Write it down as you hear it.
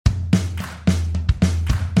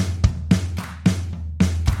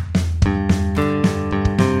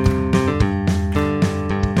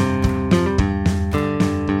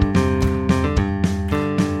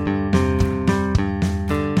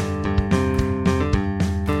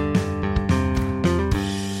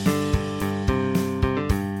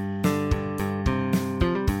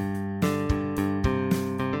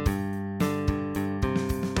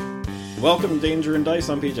Welcome to Danger and Dice.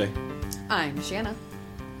 I'm PJ. I'm Shanna.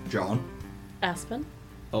 John. Aspen.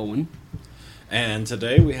 Owen. And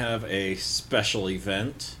today we have a special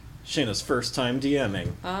event. Shanna's first time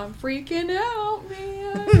DMing. I'm freaking out,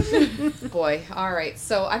 man. Boy, alright.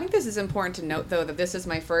 So I think this is important to note, though, that this is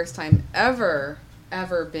my first time ever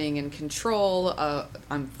being in control.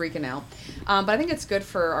 I'm freaking out. But I think it's good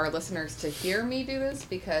for our listeners to hear me do this,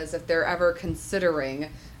 because if they're ever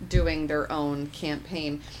considering doing their own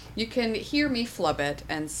campaign, you can hear me flub it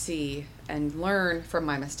and see and learn from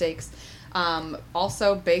my mistakes.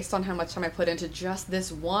 Also, based on how much time I put into just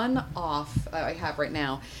this one-off I have right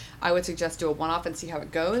now, I would suggest do a one-off and see how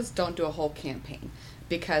it goes. Don't do a whole campaign,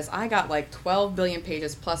 because I got like 12 billion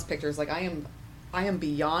pages plus pictures. Like, I am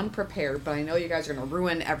beyond prepared, but I know you guys are going to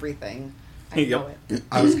ruin everything. I know it.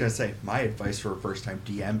 I was going to say, my advice for a first-time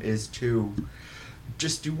DM is to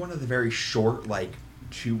just do one of the very short, like,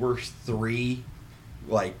 2 or 3,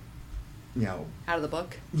 like, you know... Out of the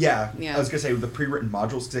book? Yeah. I was going to say, the pre-written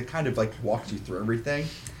modules, because it kind of, like, walks you through everything.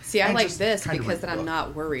 See, I like this because then I'm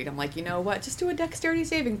not worried. I'm like, you know what? Just do a dexterity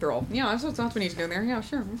saving throw. Yeah, that's what we need to do there. Yeah,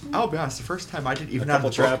 sure. Mm-hmm. I'll be honest, the first time I did even a couple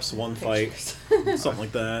traps, one fight, something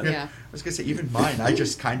like that. Yeah. I was going to say, even mine, I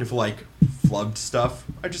just kind of, like, flubbed stuff.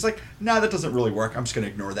 I just like, nah, that doesn't really work. I'm just going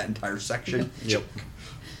to ignore that entire section. Yep.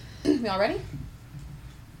 Y'all ready?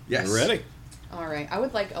 Yes. We're ready. All right. I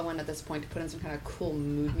would like Owen at this point to put in some kind of cool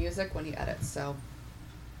mood music when he edits, so...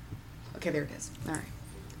 Okay, there it is. All right.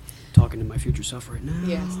 Talking to my future self right now.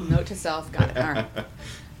 Yes, note to self. Got it. All right.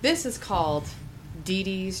 This is called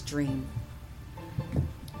DeeDee's Dream.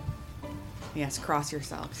 Yes, cross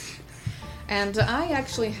yourselves. And I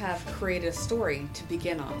actually have created a story to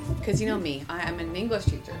begin off, because you know me, I'm an English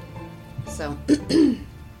teacher. So, the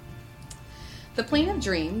plane of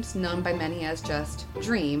dreams, known by many as just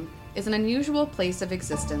dream, is an unusual place of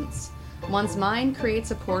existence. One's mind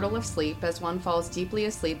creates a portal of sleep as one falls deeply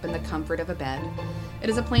asleep in the comfort of a bed. It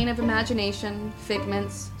is a plane of imagination,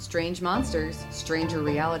 figments, strange monsters, stranger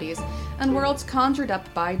realities, and worlds conjured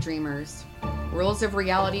up by dreamers. Rules of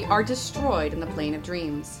reality are destroyed in the plane of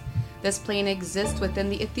dreams. This plane exists within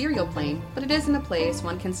the ethereal plane, but it isn't a place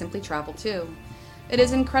one can simply travel to. It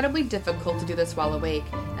is incredibly difficult to do this while awake,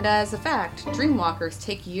 and as a fact, dreamwalkers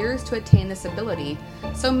take years to attain this ability,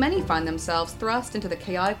 so many find themselves thrust into the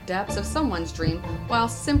chaotic depths of someone's dream while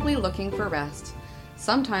simply looking for rest.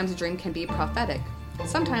 Sometimes a dream can be prophetic.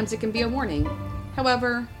 Sometimes it can be a warning.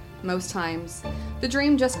 However, most times, the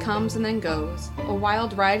dream just comes and then goes, a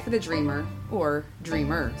wild ride for the dreamer, or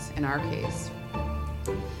dreamers in our case.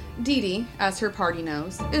 DeeDee, as her party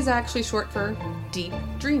knows, is actually short for Deep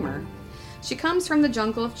Dreamer. She comes from the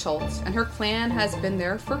jungle of Cholt, and her clan has been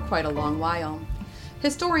there for quite a long while.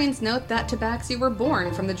 Historians note that Tabaxi were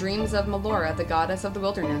born from the dreams of Melora, the goddess of the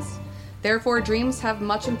wilderness. Therefore, dreams have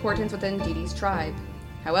much importance within DeeDee's tribe.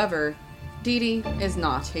 However, DeeDee is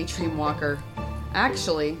not a dreamwalker.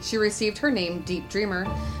 Actually, she received her name Deep Dreamer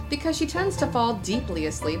because she tends to fall deeply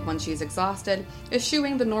asleep when she's exhausted,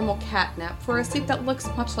 eschewing the normal catnap for a sleep that looks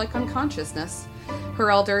much like unconsciousness.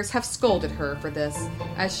 Her elders have scolded her for this,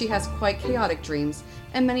 as she has quite chaotic dreams,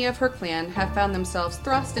 and many of her clan have found themselves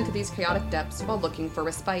thrust into these chaotic depths while looking for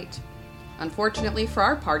respite. Unfortunately for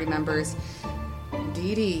our party members,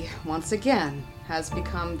 DeeDee, once again, has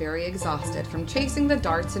become very exhausted from chasing the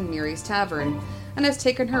darts in Miri's tavern, and has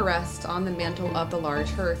taken her rest on the mantle of the large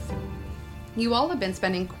hearth. You all have been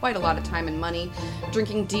spending quite a lot of time and money,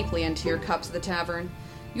 drinking deeply into your cups of the tavern.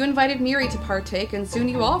 You invited Miri to partake, and soon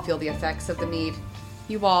you all feel the effects of the mead.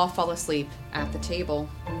 You all fall asleep at the table.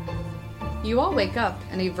 You all wake up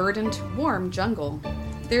in a verdant, warm jungle.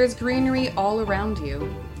 There is greenery all around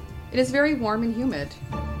you. It is very warm and humid.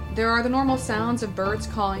 There are the normal sounds of birds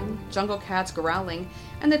calling, jungle cats growling,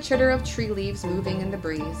 and the chitter of tree leaves moving in the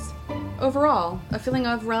breeze. Overall, a feeling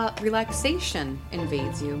of relaxation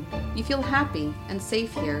invades you. You feel happy and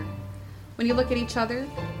safe here. When you look at each other,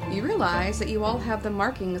 you realize that you all have the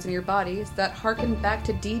markings in your bodies that harken back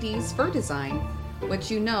to DeeDee's fur design,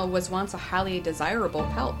 which you know was once a highly desirable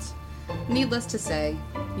pelt. Needless to say,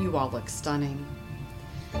 you all look stunning.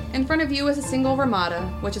 In front of you is a single ramada,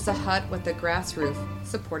 which is a hut with a grass roof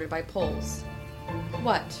supported by poles.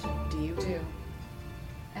 What do you do?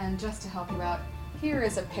 And just to help you out, here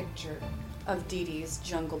is a picture of DeeDee's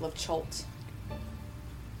jungle of Cholt.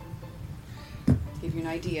 Give you an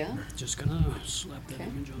idea. Just gonna slap that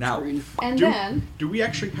image on Now, screen. And then, do we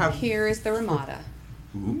actually have... here is the ramada.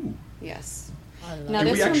 Ooh. Yes. I love Now Do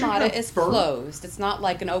this we actually ramada have is fur? closed. It's not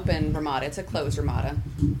like an open ramada. It's a closed ramada.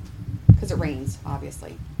 Because it rains,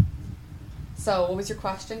 obviously. So, what was your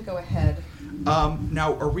question? Go ahead.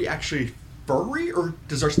 Now, are we actually furry, or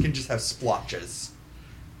does our skin just have splotches?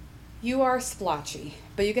 You are splotchy,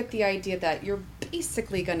 but you get the idea that you're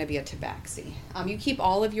basically going to be a tabaxi. You keep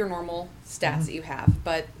all of your normal stats that you have,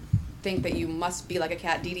 but think that you must be like a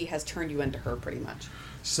cat. DeeDee has turned you into her pretty much.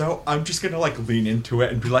 So I'm just gonna like lean into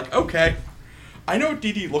it and be like, okay, I know what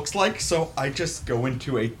DeeDee looks like, so I just go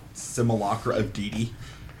into a simulacra of DeeDee.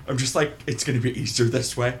 I'm just like, it's gonna be easier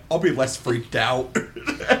this way. I'll be less freaked out.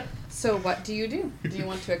 So what do? Do you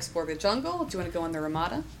want to explore the jungle? Do you want to go in the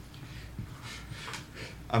Ramada?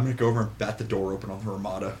 I'm gonna go over and bat the door open on the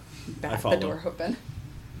Ramada. Bat the door open.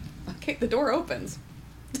 Okay, the door opens.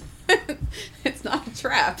 It's not a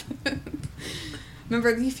trap.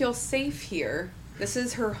 Remember, you feel safe here. This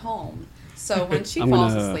is her home. So when she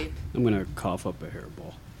falls asleep... I'm going to cough up a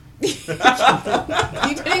hairball.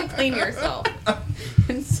 You didn't clean yourself.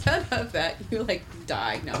 Instead of that, you,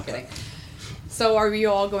 die. No, I'm kidding. So are you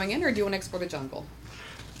all going in, or do you want to explore the jungle?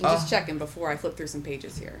 I'm just checking before I flip through some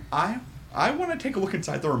pages here. I want to take a look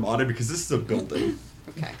inside the Ramada because this is a building.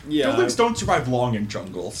 Okay. Yeah. Buildings don't survive long in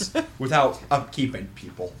jungles without upkeeping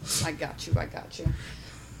people. I got you.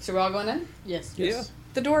 So we're all going in? Yes. Yeah.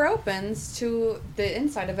 The door opens to the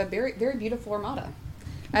inside of a very, very beautiful Ramada.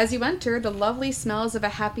 As you enter, the lovely smells of a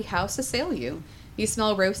happy house assail you. You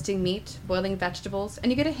smell roasting meat, boiling vegetables,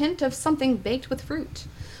 and you get a hint of something baked with fruit.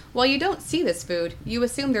 While you don't see this food, you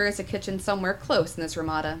assume there is a kitchen somewhere close in this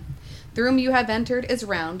Ramada. The room you have entered is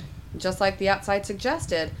round, just like the outside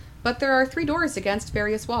suggested, but there are 3 doors against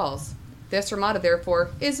various walls. This Ramada,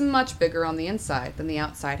 therefore, is much bigger on the inside than the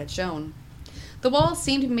outside had shown. The walls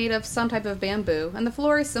seem to be made of some type of bamboo, and the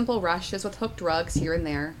floor is simple rushes with hooked rugs here and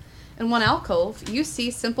there. In one alcove, you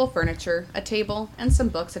see simple furniture, a table, and some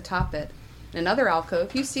books atop it. In another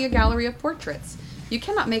alcove, you see a gallery of portraits. You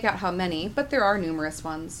cannot make out how many, but there are numerous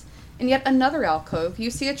ones. In yet another alcove, you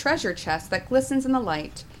see a treasure chest that glistens in the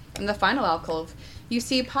light. In the final alcove, you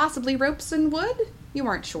see possibly ropes and wood? You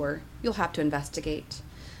aren't sure. You'll have to investigate.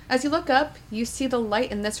 As you look up, you see the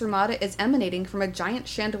light in this Ramada is emanating from a giant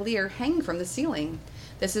chandelier hanging from the ceiling.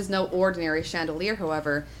 This is no ordinary chandelier,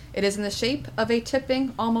 however. It is in the shape of a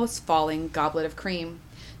tipping, almost falling goblet of cream.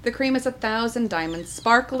 The cream is 1,000 diamonds,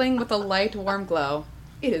 sparkling with a light, warm glow.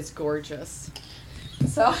 It is gorgeous.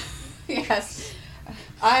 So, yes,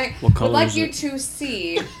 I would like you to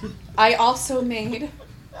see, I also made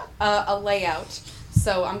a layout.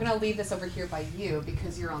 So I'm going to leave this over here by you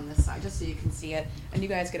because you're on this side, just so you can see it, and you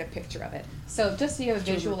guys get a picture of it. So just so you have a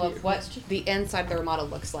visual of what the inside of the Ramada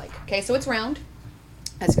looks like. Okay, so it's round.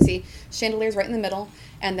 As you can see, chandelier's right in the middle,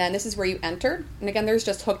 and then this is where you enter. And again, there's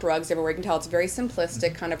just hooked rugs everywhere. You can tell it's a very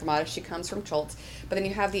simplistic kind of Ramada. She comes from Choltz. But then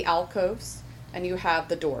you have the alcoves, and you have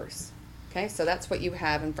the doors. Okay, so that's what you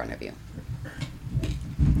have in front of you.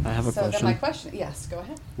 I have a So question. then my question, yes, go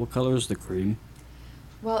ahead. What color is the cream?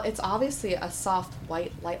 Well, it's obviously a soft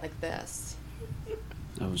white light like this.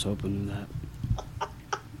 I was hoping that.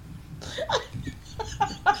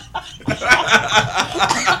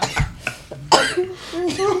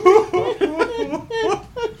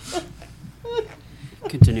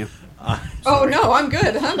 Continue. Oh, no, I'm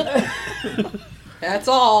good. That's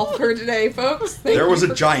all for today, folks. There was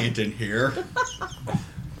a giant in here.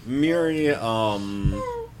 Miri,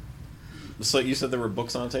 so you said there were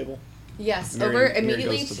books on a table? Yes, Miri- over Miri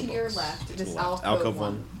immediately goes to your books. left. To This the left. alcove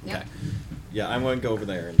one? one. Yep. Okay. Yeah, I'm going to go over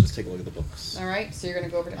there and just take a look at the books. All right, so you're going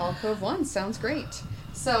to go over to alcove 1. Sounds great.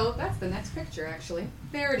 So that's the next picture, actually.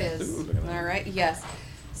 There it is. Ooh, look at that. All right, yes.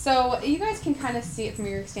 So you guys can kind of see it from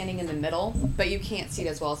you're standing in the middle, but you can't see it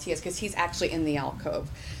as well as he is because he's actually in the alcove.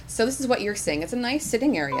 So this is what you're seeing. It's a nice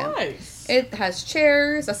sitting area. Nice. It has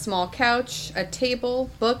chairs, a small couch, a table,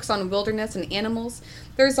 books on wilderness and animals.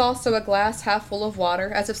 There's also a glass half full of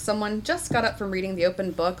water, as if someone just got up from reading the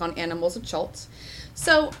open book on animals of Choltz.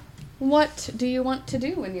 So, what do you want to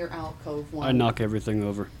do in your alcove 1? I knock everything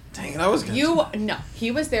over. Dang it, I was going to... No,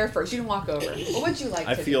 he was there first. You didn't walk over. What would you like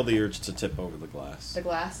I to feel do? the urge to tip over the glass. The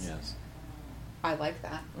glass? Yes. I like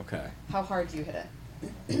that. Okay. How hard do you hit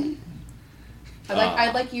it?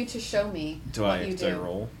 I'd like you to show me what you do. Do I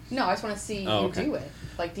roll? No, I just want to see Oh, you okay. do it,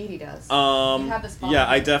 like DeeDee does. You have this yeah, bottle.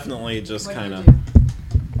 I definitely just What do kind you of... do?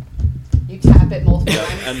 You tap it multiple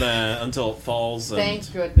times. And then until it falls and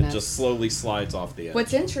Thank goodness. it just slowly slides off the edge.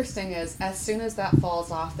 What's interesting is, as soon as that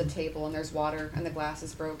falls off the table and there's water and the glass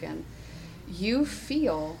is broken, you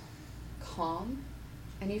feel calm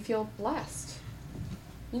and you feel blessed.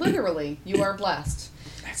 Literally, you are blessed.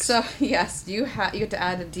 So, yes, you get to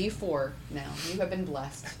add a D4 now. You have been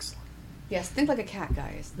blessed. Excellent. Yes, think like a cat,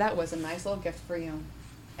 guys. That was a nice little gift for you.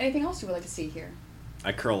 Anything else you would like to see here?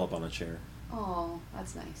 I curl up on a chair. Oh,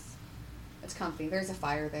 that's nice. It's comfy. There's a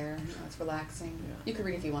fire there. You know, it's relaxing. Yeah. You can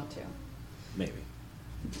read if you want to. Maybe.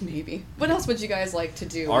 Maybe. What else would you guys like to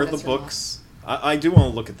do? Are in the this or not? books... I do want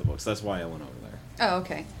to look at the books. That's why I went over there. Oh,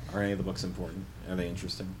 okay. Are any of the books important? Are they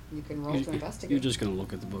interesting? You can roll to investigate. You're just gonna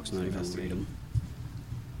look at the books, not even Investigate. read them.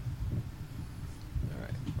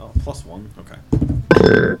 Alright. Oh, +1.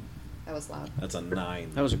 Okay. That was loud. That's a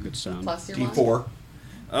 9. That was a good sound. Plus your D4.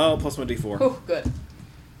 Oh, plus my D4. Oh, good.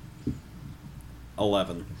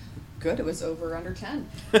 11. Good. It was over under 10.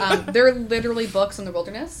 They're literally books in the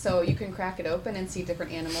wilderness, so you can crack it open and see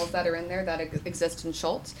different animals that are in there that exist in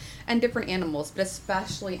Chult, and different animals, but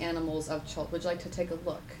especially animals of Chult. Would you like to take a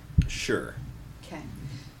look? Sure. Okay.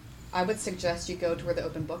 I would suggest you go to where the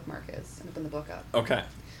open bookmark is and open the book up. Okay.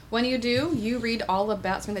 When you do, you read all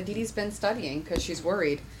about something that DeeDee's been studying because she's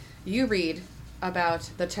worried. You read about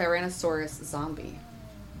the Tyrannosaurus zombie.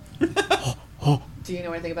 Do you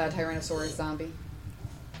know anything about a Tyrannosaurus zombie?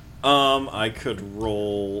 I could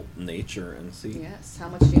roll nature and see. Yes. How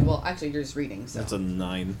much do you... Well, actually, you're just reading, so... That's a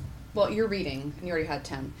 9. Well, you're reading, and you already had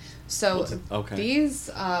 10. So What's it? Okay. these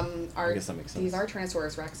I are... guess that makes These sense. are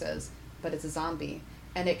Tyrannosaurus rexes, but it's a zombie,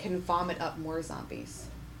 and it can vomit up more zombies.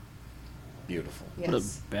 Beautiful. Yes. What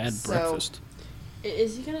a bad So, breakfast.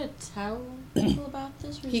 Is he gonna tell people about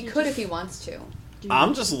this? Or is He could if just he wants to.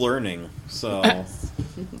 I'm just learning, so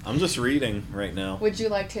I'm just reading right now. Would you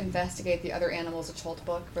like to investigate the other animals of Chult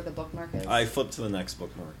book where the bookmark is? I flip to the next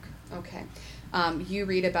bookmark. Okay. You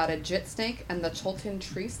read about a jit snake and the Chultan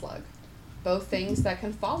tree slug. Both things that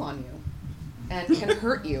can fall on you and can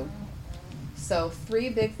hurt you. So 3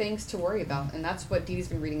 big things to worry about, and that's what DeeDee's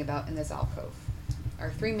been reading about in this alcove.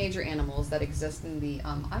 Are 3 major animals that exist in the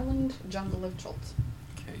island jungle of Chult.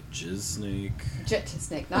 Okay, jizz snake. Jit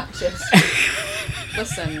snake, not jit.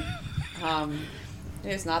 Listen, it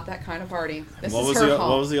is not that kind of party. This What is was her the home.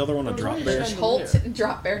 what was the other one? A Those drop are bear. just- Chult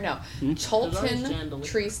drop bear, no. There's always Chultan chandelier.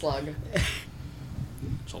 tree slug.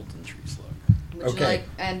 Cholton tree slug. Would you Okay. like,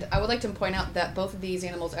 and I would like to point out that both of these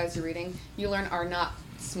animals, as you're reading, you learn are not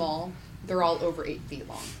small. They're all over 8 feet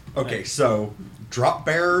long. Okay, so drop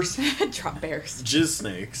bears Drop bears. Jizz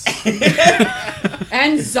snakes.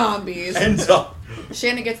 And zombies. and so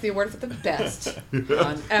Shannon gets the award for the best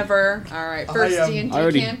one ever. All right, first I, D&D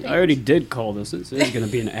I campaign. already did call this. This is gonna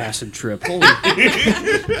be an acid trip. Holy Not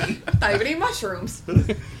even eat mushrooms.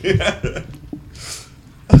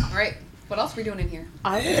 All right, what else are we doing in here?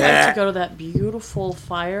 I would like to go to that beautiful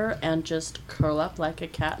fire and just curl up like a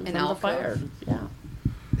cat in An front of the alcove? fire. Yeah.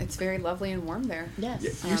 It's very lovely and warm there. Yes.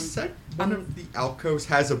 you said one of the alcoves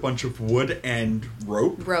has a bunch of wood and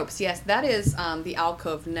rope. Ropes, yes, that is the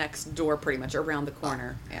alcove next door, pretty much around the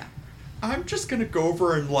corner. Yeah. I'm just gonna go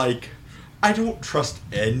over and I don't trust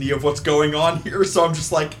any of what's going on here, so I'm just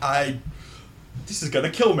this is gonna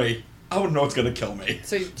kill me. I don't know what's gonna kill me.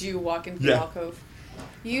 So do you walk into the Yeah. alcove?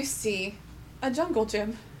 You see a jungle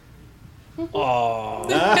gym. Oh,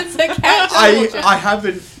 It's a cat jungle gym. I have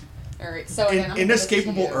an All right, so again, I'm gonna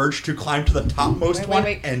inescapable give it to you. urge to climb to the topmost one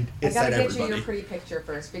and I hiss gotta at get everybody. you your pretty picture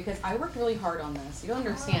first because I worked really hard on this. You don't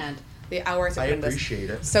understand the hours I I put in this. appreciate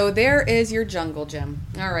it. So there is your jungle gym.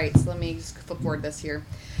 All right, so let me just flip forward this here.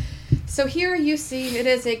 So here you see it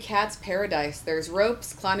is a cat's paradise. There's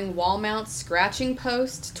ropes, climbing wall mounts, scratching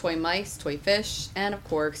posts, toy mice, toy fish, and of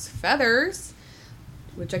course feathers.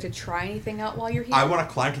 Would you like to try anything out while you're here? I want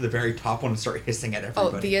to climb to the very top one and start hissing at Oh,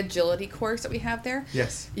 everybody. the agility course that we have there?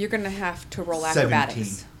 Yes. You're going to have to roll 17.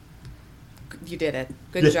 acrobatics. You did it.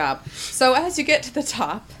 Good Yeah. job. So as you get to the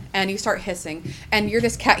top and you start hissing, and you're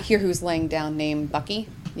this cat here who's laying down named Bucky.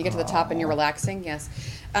 You get to the top and you're relaxing, yes.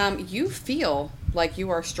 You feel like you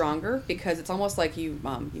are stronger because it's almost like you,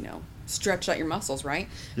 stretch out your muscles, right?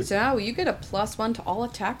 Yep. So now you get a +1 to all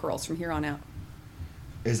attack rolls from here on out.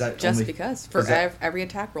 Is that Just only because. For is that every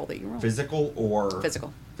attack roll that you roll. physical or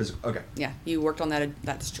Physical. Physical. Okay. Yeah, you worked on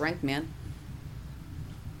that strength, man.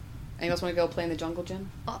 Anyone else want to go play in the jungle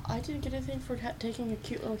gym? I didn't get anything for taking a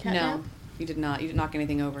cute little cat No, nap. you did not. You did not get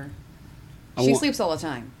anything over. I She want- sleeps all the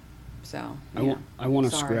time, so. I want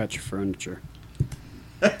to Sorry. scratch furniture.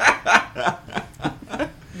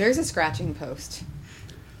 There's a scratching post.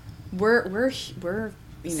 We're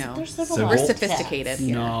you know There's Civil we're cats. sophisticated.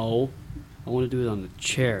 here. No, I want to do it on the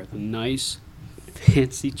chair, the nice,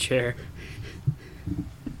 fancy chair.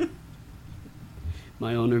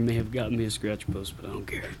 My owner may have gotten me a scratch post, but I don't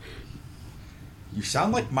care. You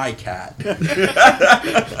sound like my cat.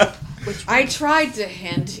 I tried to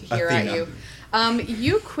hint here at Athena. you.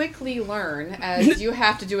 You quickly learn as you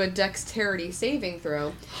have to do a dexterity saving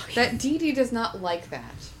throw that DeeDee does not like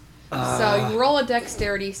that. So you roll a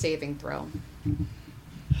dexterity saving throw.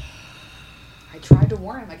 I tried to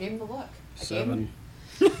warn him. I gave him the look. I gave him-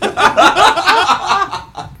 7.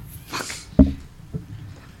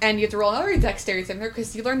 And you have to roll another dexterity saving throw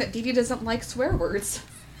because you learn that DeeDee doesn't like swear words.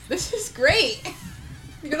 This is great.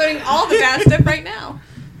 You're learning all the bad stuff right now.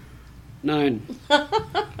 9.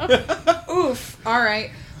 Oof. All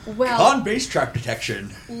right. Well, Con-based trap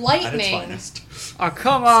detection. lightning At its finest. Oh,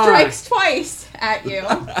 come on! strikes twice at you.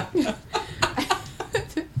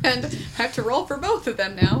 And I have to roll for both of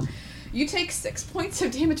them now. You take 6 points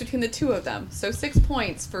of damage between the two of them. So 6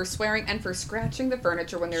 points for swearing and for scratching the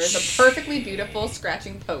furniture when there is a perfectly beautiful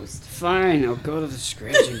scratching post. Fine, I'll go to the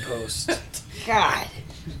scratching post. God.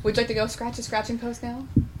 Would you like to go scratch a scratching post now?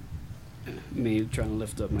 Me trying to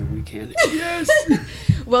lift up my weak hand. Yes!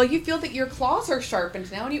 Well, you feel that your claws are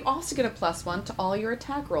sharpened now, and you also get a +1 to all your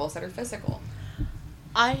attack rolls that are physical.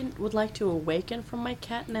 I would like to awaken from my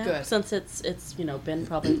cat nap. Good. Since it's been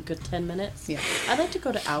probably a good 10 minutes. Yeah. I'd like to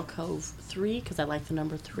go to alcove 3 because I like the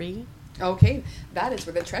number 3. Okay, that is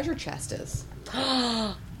where the treasure chest is.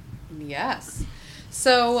 Yes.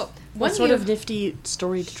 So, What sort of nifty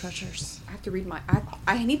storied treasures? I have to read my...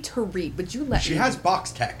 I need to read. Would you let me... She has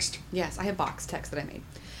box text. Yes, I have box text that I made.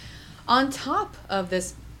 On top of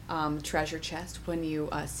this treasure chest, when you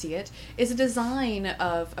see it, is a design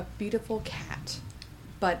of a beautiful cat.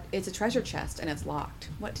 But it's a treasure chest and it's locked.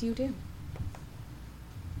 What do you do?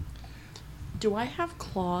 Do I have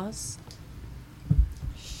claws?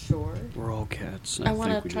 Sure. We're all cats. I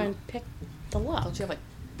want to try and pick the lock. Don't you have like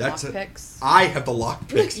That's lock it. picks? I have the lock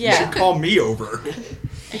picks. Yeah. You should call me over.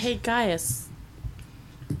 Hey, Gaius.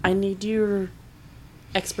 I need your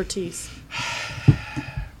expertise.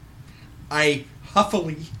 I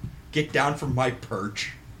huffily get down from my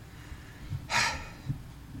perch.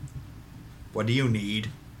 What do you need?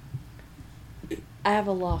 I have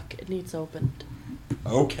a lock. It needs opened.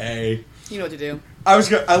 Okay. You know what to do. I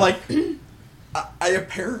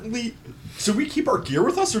apparently... So we keep our gear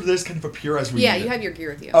with us, or do they just kind of appear as we Yeah, need you it? have your gear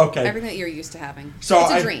with you. Okay. Everything that you're used to having. So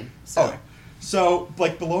it's a dream. So. Okay. So,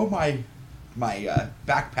 like, below my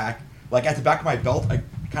backpack, like, at the back of my belt, I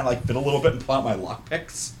kind of, like, fit a little bit and pull out my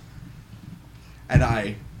lockpicks. And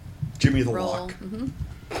I jimmy the Roll. lock. Mm-hmm.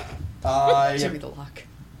 I Jimmy the lock.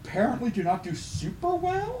 apparently do not do super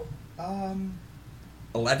well.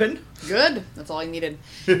 11? Good. That's all you needed.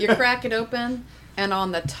 You crack it open, and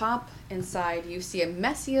on the top inside, you see a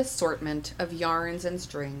messy assortment of yarns and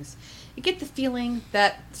strings. You get the feeling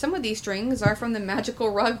that some of these strings are from the magical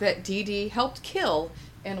rug that DeeDee helped kill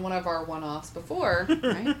in one of our one-offs before,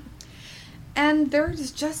 right? And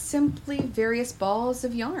there's just simply various balls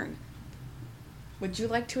of yarn. Would you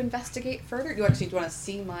like to investigate further? Do you want to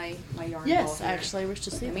see my yarn ball Yes, here? actually, I wish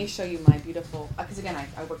to see Let me them. show you my beautiful... Because, again,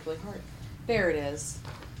 I worked really hard. There it is.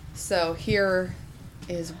 So here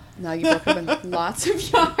is... Now you broke open lots of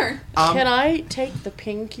yarn. Can I take the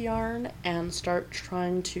pink yarn and start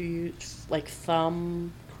trying to use, like,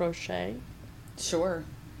 thumb crochet? Sure.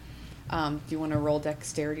 Do you want to roll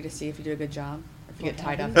dexterity to see if you do a good job? Or if you get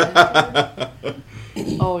tied up?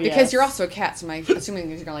 Oh, yeah. Because you're also a cat, so I'm assuming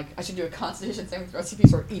you're going to, like, I should do a constitution saving throw, see if you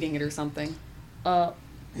start eating it or something.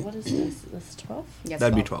 What is this? This is 12? Yes,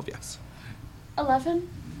 That'd be 12, yes. 11?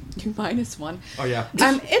 You -1. Oh, yeah.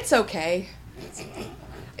 It's okay.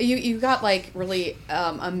 You got, like, really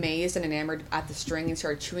amazed and enamored at the string and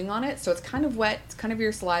started chewing on it, so it's kind of wet, it's kind of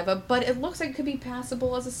your saliva, but it looks like it could be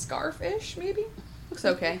passable as a scarf-ish, maybe? Looks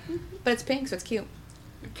okay. But it's pink, so it's cute.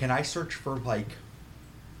 Can I search for, like...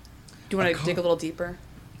 Do you want to dig a little deeper?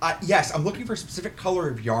 Yes, I'm looking for a specific color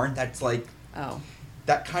of yarn that's, like... Oh.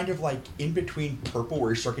 That kind of, like, in between purple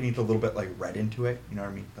where you start getting a little bit, like, red into it. You know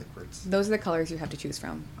what I mean? Like, where it's... Those are the colors you have to choose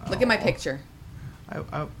from. Look at my picture.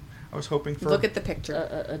 I was hoping for... Look at the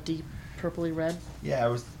picture. A deep purpley red? Yeah, I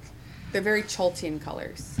was... They're very Choltian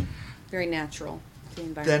colors. Very natural to the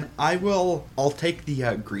Then environment. I'll take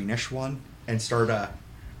the greenish one and start,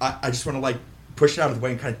 I just want to, like, push it out of the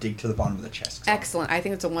way and kind of dig to the bottom of the chest. Excellent. I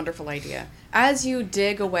think it's a wonderful idea. As you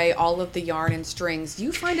dig away all of the yarn and strings,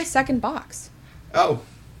 you find a second box. Oh.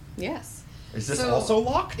 Yes. Is this So, also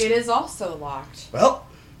locked? It is also locked. Well,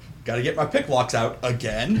 gotta get my pick locks out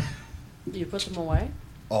again. You put them away?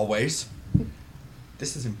 Always.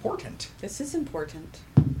 This is important. This is important.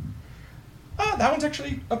 That one's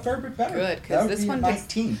actually a fair bit better. Good, 'cause That would this be a one does-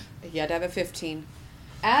 19. You had to have a 15.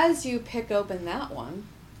 As you pick open that one,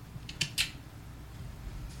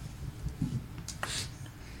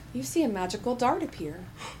 you see a magical dart appear.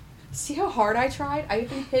 See how hard I tried? I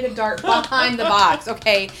even hit a dart behind the box.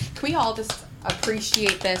 Okay, can we all just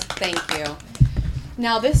appreciate this? Thank you.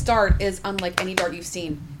 Now, this dart is unlike any dart you've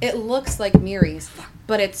seen. It looks like Miri's,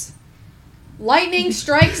 but it's lightning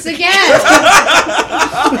strikes again.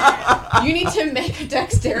 You need to make a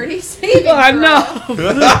dexterity saving throw. Oh,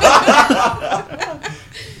 no!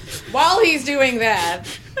 While he's doing that,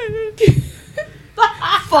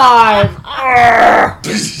 5.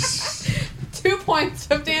 2 points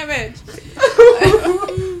of damage.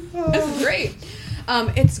 This is great.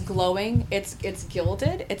 It's glowing. It's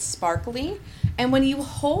gilded. It's sparkly. And when you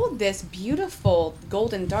hold this beautiful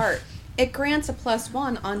golden dart, it grants a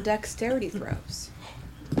 +1 on dexterity throws.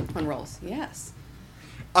 On rolls, yes.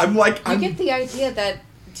 You get the idea that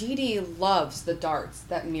DeeDee loves the darts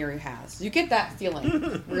that Miri has. You get that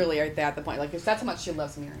feeling, really, right there at the point. Like, that's how much she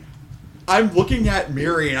loves Miri. I'm looking at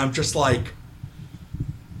Miri and I'm just like...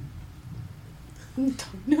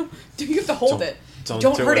 No, you have to hold it.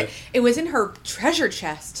 Don't hurt it. It was in her treasure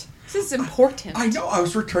chest. This is important. I know, I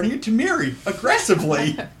was returning it to Miri,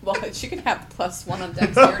 aggressively. Well, she can have +1 on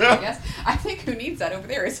dexterity, I guess. I think who needs that over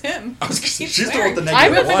there is him. I was gonna say, He's she's the one with the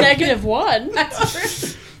I'm negative with one. a -1. That's true.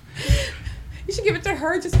 You should give it to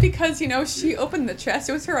her just because, she opened the chest.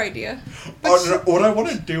 It was her idea. But What I want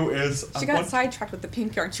to do is... she got sidetracked with the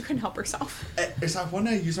pink yarn. She couldn't help herself. Is I want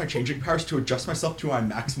to use my changing powers to adjust myself to my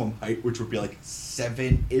maximum height, which would be like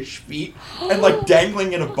 7-ish feet, and like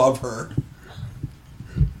dangling it above her.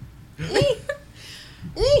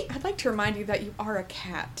 I'd like to remind you that you are a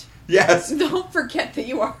cat. Yes. Don't forget that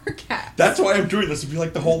you are a cat. That's why I'm doing this. It'd be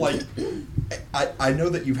like the whole like... I know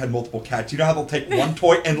that you've had multiple cats. You know how they'll take one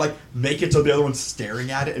toy and like make it so the other one's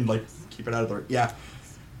staring at it and like keep it out of their... Yeah.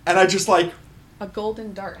 And I just like... A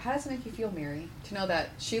golden dart. How does it make you feel, Miri? To know that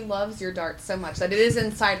she loves your dart so much that it is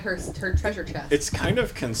inside her treasure chest. It's kind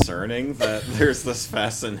of concerning that there's this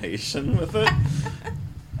fascination with it.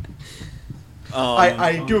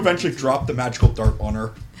 I do eventually drop the magical dart on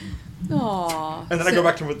her. Aww. And then I go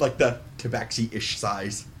back to with like the tabaxi-ish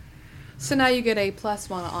size. So now you get a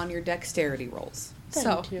 +1 on your dexterity rolls.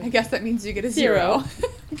 Thank you. I guess that means you get a 0.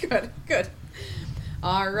 Good.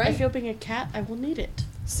 All right. I feel being a cat, I will need it.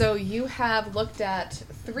 So you have looked at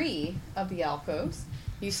 3 of the alcoves.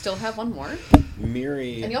 You still have 1 more.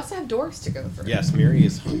 Miri... And you also have doors to go through. Yes, Miri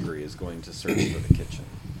is hungry, is going to search for the kitchen.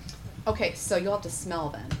 Okay, so you'll have to smell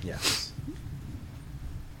then. Yes.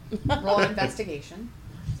 Roll an investigation.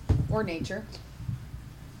 Or nature.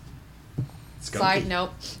 Skunky. Side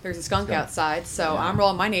note, there's a skunk outside, so Yeah. I'm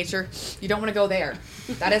rolling my nature. You don't want to go there.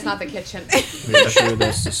 That is not the kitchen. Are you sure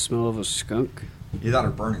that's the smell of a skunk? You thought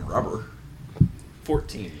of burning rubber.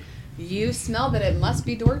 14. You smell that it must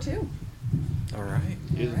be door 2. All right.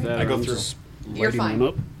 Either Alright. that I or go I'm through. just You're lighting fine. them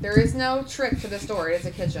up. There is no trick to this door. It is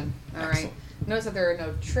a kitchen. All right. Excellent. Notice that there are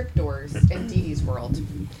no trick doors in DeeDee's world.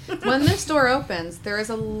 When this door opens, there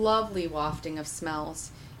is a lovely wafting of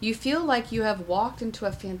smells. You feel like you have walked into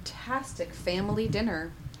a fantastic family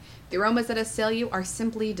dinner. The aromas that assail you are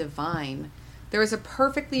simply divine. There is a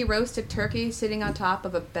perfectly roasted turkey sitting on top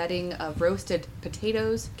of a bedding of roasted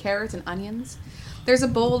potatoes, carrots, and onions. There's a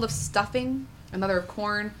bowl of stuffing, another of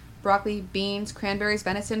corn, broccoli, beans, cranberries,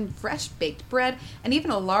 venison, fresh baked bread, and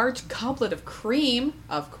even a large goblet of cream,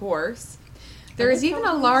 of course. There is even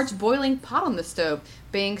a large boiling pot on the stove,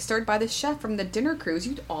 being stirred by the chef from the dinner cruise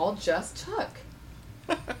you all just took.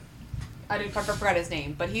 I forgot his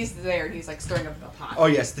name, but he's there and he's like stirring up the pot. Oh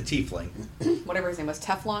yes, the tiefling. Whatever his name was,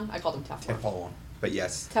 Teflon? I called him Teflon. Teflon. But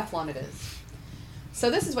yes. Teflon it is. So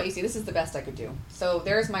this is what you see. This is the best I could do. So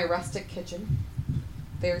there's my rustic kitchen.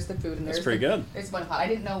 There's the food, and That's there's pretty good. There's one pot. I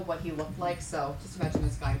didn't know what he looked like, so just imagine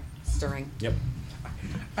this guy stirring. Yep.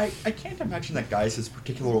 I can't imagine that guy's is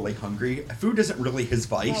particularly hungry. Food isn't really his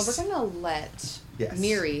Well, vice. we're gonna let Yes.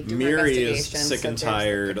 Miri do her Miri is investigation. sick so and there's the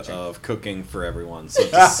tired kitchen. of cooking for everyone. So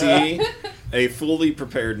to see a fully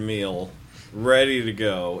prepared meal ready to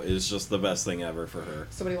go is just the best thing ever for her.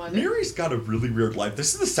 So what do you want to do? Miri's got a really weird life.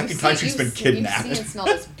 This is the second You time see- she's been you see- You kidnapped. see and smell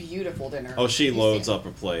this beautiful dinner. Oh, she You loads see it. up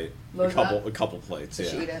a plate. Loads up? A couple plates,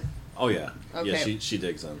 Does yeah. she eat it? Oh yeah. Yeah, Okay. she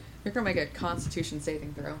digs in. You're gonna make a Constitution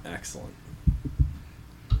saving throw. Excellent.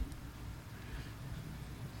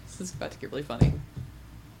 This is about to get really funny.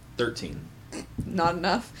 13. Not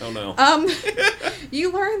enough. Oh no.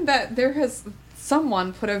 You learn that there has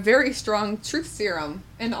someone put a very strong truth serum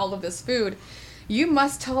in all of this food. You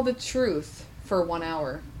must tell the truth for 1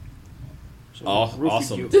 hour. So, Oh, Ruthie,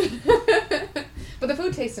 awesome. you- But the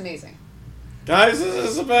food tastes amazing. Guys, this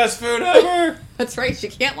is the best food ever! That's right, she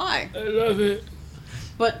can't lie. I love it.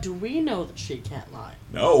 But do we know that she can't lie?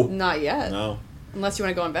 No. Not yet. No. Unless you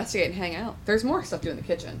want to go investigate and hang out. There's more stuff to do in the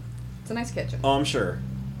kitchen. It's a nice kitchen. Oh, I'm sure.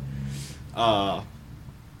 I've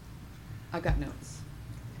got notes.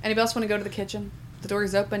 Anybody else want to go to the kitchen? The door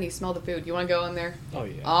is open, you smell the food. You want to go in there? Oh,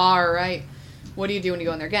 yeah. Alright. What do you do when you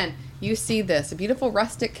go in there? Again, you see this. A beautiful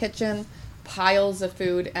rustic kitchen, piles of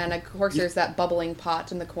food, and of course there's that bubbling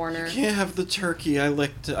pot in the corner. Can't have the turkey. I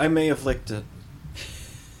licked it. I may have licked it.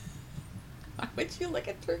 Why would you lick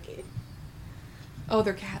a turkey? Oh,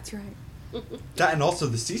 they're cats, right? That and also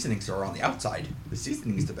the seasonings are on the outside. The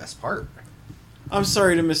seasoning is the best part. I'm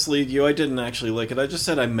sorry to mislead you. I didn't actually lick it. I just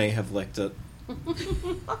said I may have licked it.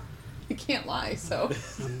 You can't lie, so.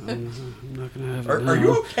 I'm not gonna have it. Are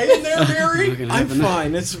you okay in there, Mary? I'm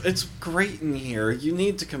fine. It's great in here. You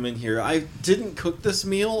need to come in here. I didn't cook this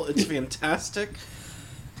meal. It's fantastic.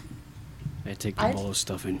 I take the bolo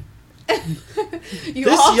stuffing. You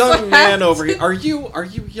This also young man have over to- here. Are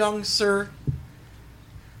you young, sir?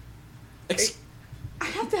 I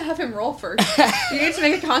have to have him roll first. You need to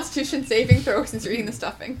make a Constitution saving throw since you're eating the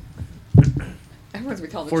stuffing. Everyone's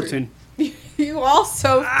telling the 14. truth. You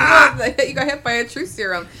also feel that you got hit by a truth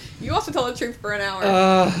serum. You also tell the truth for an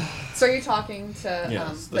hour. So are you talking to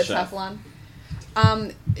Yes, the the chef.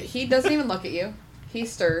 Teflon? He doesn't even look at you. He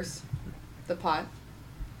stirs the pot.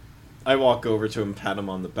 I walk over to him, pat him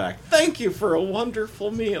on the back. Thank you for a wonderful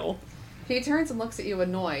meal. He turns and looks at you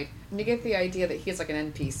annoyed, and you get the idea that he's like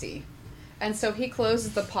an NPC. And so he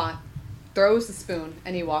closes the pot, throws the spoon,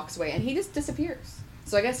 and he walks away, and he just disappears.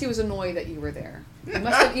 So I guess he was annoyed that you were there.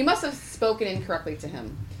 You must have spoken incorrectly to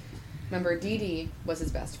him. Remember, DeeDee was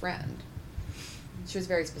his best friend. She was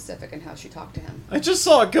very specific in how she talked to him. I just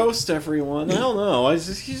saw a ghost, everyone. I don't know.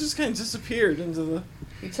 He just kind of disappeared into the...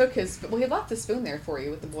 He took his... Well, he left the spoon there for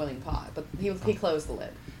you with the boiling pot, but he closed the lid.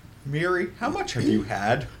 Mary, how much have you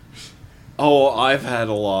had? Oh, I've had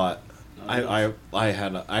a lot.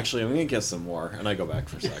 Actually, I'm going to get some more, and I go back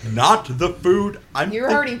for a second. Not the food.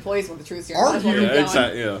 You're already poisoned with the truth serum. Are Might as well you? keep going.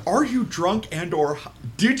 Exactly, yeah. Are you drunk and or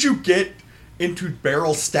did you get into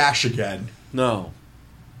Barrel's stash again? No.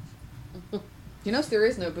 You notice there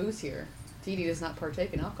is no booze here. DeeDee does not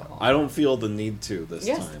partake in alcohol. I don't feel the need to this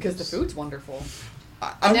time. Yes, because the food's wonderful.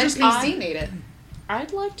 I'm An just NPC made it.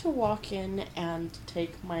 I'd like to walk in and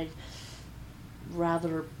take my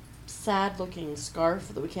rather sad-looking scarf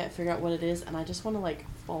that we can't figure out what it is, and I just want to like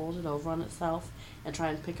fold it over on itself and try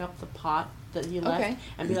and pick up the pot that he left Okay.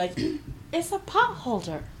 and be like, "It's a pot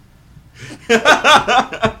holder."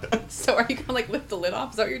 So are you gonna like lift the lid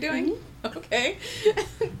off? Is that what you're doing? Okay.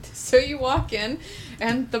 So you walk in,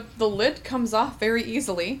 and the lid comes off very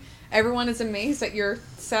easily. Everyone is amazed at your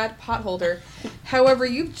sad pot holder. However,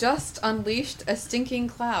 you've just unleashed a stinking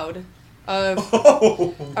cloud of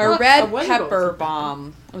Oh. a What? red A window pepper or something.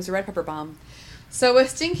 bomb. It was a red pepper bomb. So a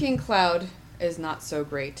stinking cloud is not so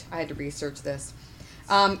great. I had to research this.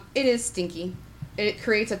 It is stinky. It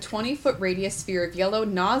creates a 20-foot radius sphere of yellow,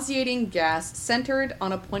 nauseating gas centered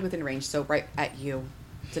on a point within range, so right at you.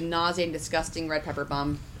 It's a nauseating, disgusting red pepper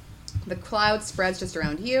bomb. The cloud spreads just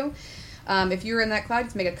around you. If you're in that cloud, you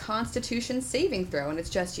have to make a Constitution saving throw, and it's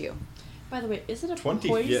just you. By the way, is it a 20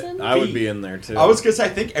 poison? I would be in there, too. I was gonna say I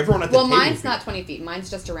think everyone at the Well, table. mine's not 20 feet. Mine's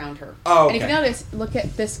just around her. Oh, And if you okay. notice, look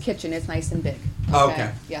at this kitchen. It's nice and big. Okay.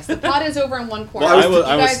 Yes, the pot is over in one corner. Well, I You was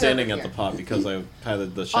guys are standing over at the here. pot because I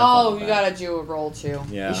patted the chef on Oh, the you back. gotta do a roll, too.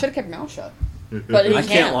 Yeah. You should have kept your mouth shut. But he I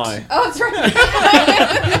can't lie. Oh, that's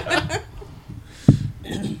right.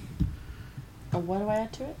 And what do I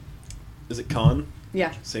add to it? Is it con?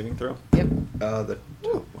 Yeah. Saving throw? Yep. The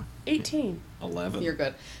top one. 18. 11. You're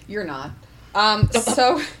good. You're not.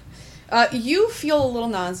 So, you feel a little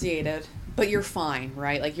nauseated, but you're fine,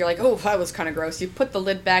 right? Like, you're like, oh, that was kind of gross. You put the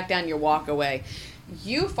lid back down, you walk away.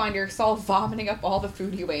 You find yourself vomiting up all the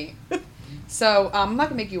food you ate. So, I'm not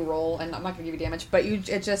going to make you roll, and I'm not going to give you damage, but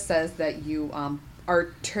it just says that you are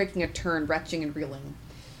taking a turn, retching and reeling.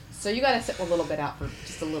 So you got to sit a little bit out for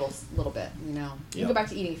just a little bit, you know. You can go Yep. back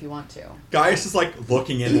to eating if you want to. Gaius is like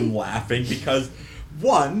looking in and laughing because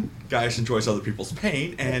one, Gaius enjoys other people's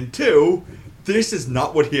pain, and two, this is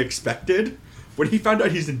not what he expected. When he found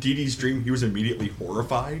out he's in DeeDee's dream, he was immediately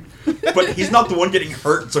horrified. But he's not the one getting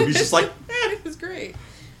hurt, so he's just like, eh. It was great.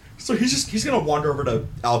 So he's gonna wander over to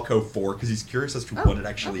Alcove 4 because he's curious as to Oh, what it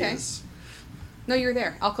actually okay. is. No, you're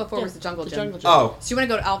there. Alcove 4 was Yeah, the jungle the gym. jungle gym. Oh, So you want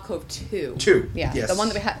to go to Alcove 2. 2. Yeah, Yes. the one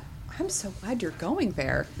that we had. I'm so glad you're going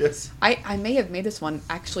there. Yes. I may have made this one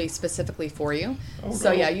actually specifically for you. Oh, So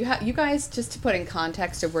no. yeah, you guys, just to put in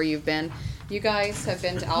context of where you've been, you guys have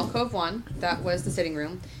been to Alcove 1, that was the sitting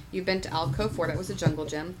room. You've been to Alcove 4, that was the jungle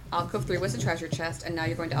gym. Alcove 3 was the treasure chest, and now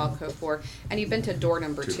you're going to Alcove 4. And you've been to door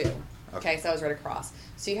number 2. Okay, so that was right across.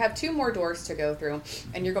 So you have 2 more doors to go through,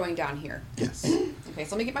 and you're going down here. Yes. Okay,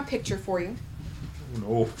 so let me get my picture for you.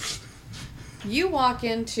 Oh, no. You walk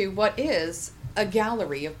into what is a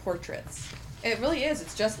gallery of portraits. It really is.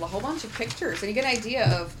 It's just a whole bunch of pictures, and you get an idea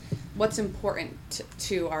of what's important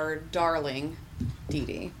to our darling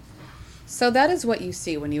DeeDee. So that is what you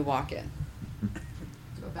see when you walk in.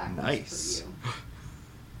 Go back Nice. for you.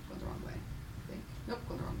 Go the wrong way. I think. Nope,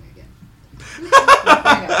 go the wrong way again.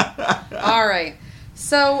 There you go. All right.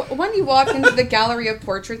 So when you walk into the gallery of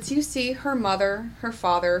portraits, you see her mother, her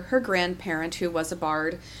father, her grandparent, who was a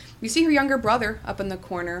bard. You see her younger brother up in the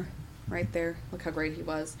corner, right there. Look how great he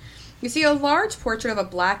was. You see a large portrait of a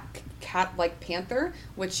black cat-like panther,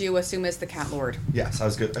 which you assume is the cat lord. Yes, I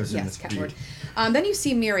was good. I was in Yes, this cat dude. lord. Then you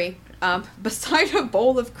see Miri beside a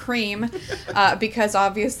bowl of cream, because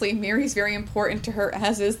obviously Miri's very important to her,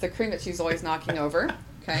 as is the cream that she's always knocking over.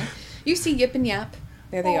 Okay. You see Yip and Yap.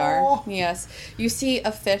 There they are. Aw. Yes. You see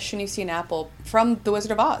a fish and you see an apple from The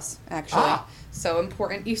Wizard of Oz, actually. Ah. So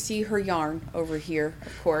important. You see her yarn over here,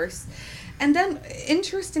 of course. And then,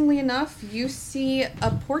 interestingly enough, you see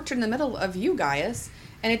a portrait in the middle of you, Gaius,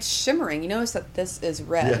 and it's shimmering. You notice that this is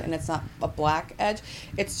red Yeah. and it's not a black edge.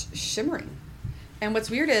 It's shimmering. And what's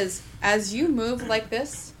weird is, as you move like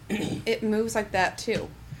this, it moves like that too.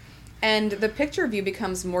 And the picture of you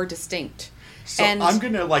becomes more distinct. So And- I'm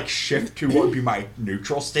gonna like shift to what would be my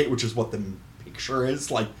neutral state, which is what the picture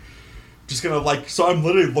is. Like, just gonna like. So I'm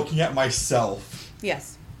literally looking at myself.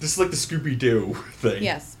 Yes. This is like the Scooby-Doo thing.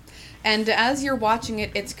 Yes. And as you're watching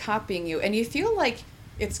it, it's copying you. And you feel like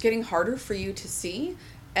it's getting harder for you to see,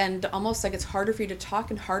 and almost like it's harder for you to talk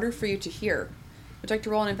and harder for you to hear. Would you like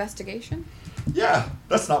to roll an investigation? Yeah,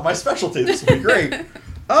 that's not my specialty. This will be great.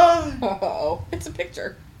 Uh, Oh, it's a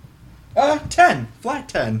picture. 10. Flat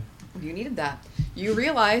 10. You needed that. You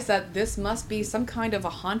realize that this must be some kind of a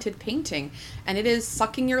haunted painting, and it is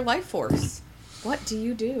sucking your life force. What do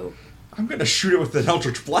you do? I'm gonna shoot it with an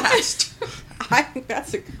Eldritch Blast. I think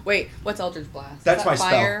that's a... Wait, what's Eldritch Blast? Is That's that my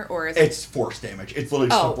fire, spell. Or is It's force damage. It's literally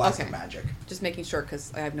just Oh, a blast okay. of magic. Just making sure,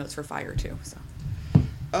 because I have notes for fire, too, so...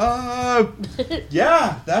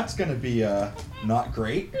 Yeah, that's gonna be, not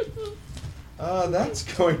great. That's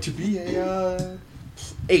going to be a,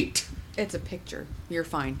 8. It's a picture. You're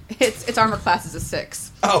fine. Its armor class is a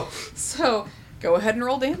 6. Oh, So, go ahead and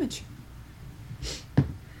roll damage.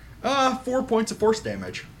 4 points of force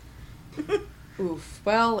damage. Oof.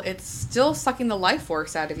 Well, it's still sucking the life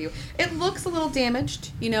force out of you. It looks a little damaged.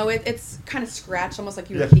 You know, it's kind of scratched, almost like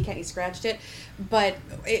you were Yeah. peeking and you scratched it. But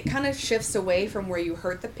it kind of shifts away from where you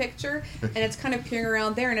hurt the picture, and it's kind of peering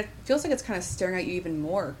around there, and it feels like it's kind of staring at you even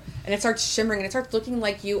more. And it starts shimmering, and it starts looking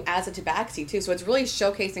like you as a tabaxi, too. So it's really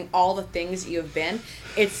showcasing all the things that you have been.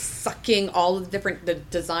 It's sucking all of the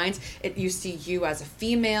designs. You see you as a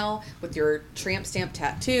female with your tramp stamp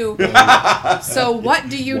tattoo. So what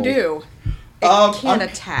do you do? It can't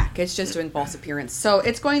attack. It's just doing false appearance. So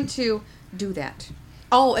it's going to do that.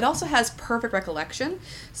 Oh, it also has perfect recollection.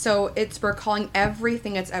 So it's recalling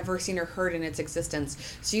everything it's ever seen or heard in its existence.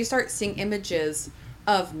 So you start seeing images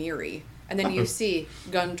of Miri. And then you see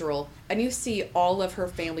Gundrel. And you see all of her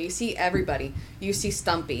family. You see everybody. You see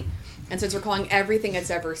Stumpy. And so it's recalling everything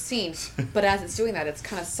it's ever seen. But as it's doing that, it's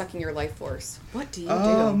kind of sucking your life force. What do you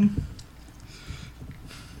do?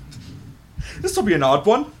 This will be an odd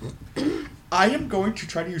one. I am going to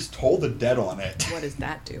try to use Toll the Dead on it. What does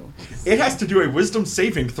that do? It has to do a wisdom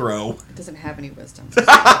saving throw. It doesn't have any wisdom.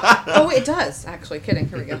 Oh, it does, actually. Kidding.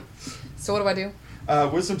 Here we go. So what do?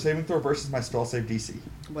 Wisdom saving throw versus my spell save DC.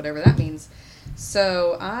 Whatever that means.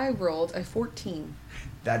 So I rolled a 14.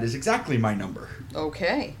 That is exactly my number.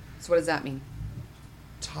 Okay. So what does that mean?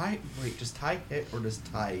 Does tie hit or does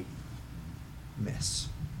tie miss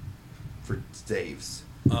for saves?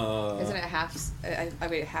 Isn't it half? I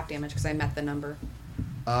made it half damage because I met the number.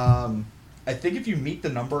 I think if you meet the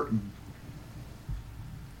number,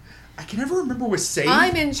 I can never remember with save.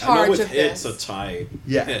 I'm in I know charge with of hits, this. a tie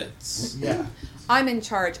Yeah. hits. Yeah. I'm in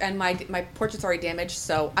charge, and my portrait's already damaged,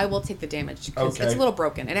 so I will take the damage because Okay. it's a little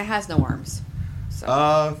broken and it has no arms.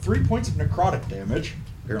 So 3 points of necrotic damage.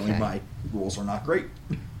 Apparently Okay. my rules are not great.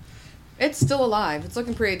 it's still alive. It's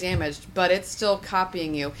looking pretty damaged, but it's still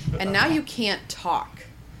copying you. And now you can't talk,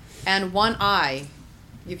 and one eye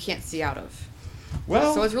you can't see out of.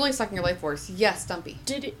 Well, So it's really sucking your life force. Yes, Stumpy.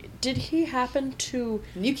 Did he happen to...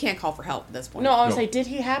 And you can't call for help at this point. No, I was Nope. say, did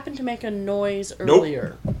he happen to make a noise Nope.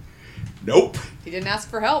 earlier? nope. He didn't ask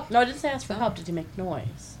for help. No, I didn't say ask for help. Did he make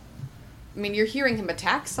noise? I mean, you're hearing him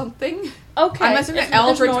attack something. Okay. I'm assuming if that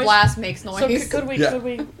there's Eldritch noise- Blast makes noise. So could we Yeah. could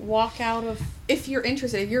we walk out of... If you're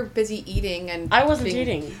interested, if you're busy eating and I wasn't being-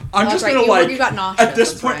 eating. I'm That's just right, gonna you got nauseous, at this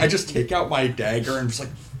that's point, right. I just take out my dagger and just like,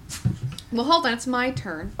 Well, hold on, it's my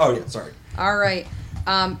turn. oh yeah, sorry. All right,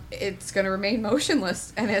 it's gonna remain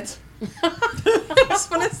motionless, and it's. I just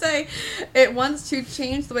want to say, it wants to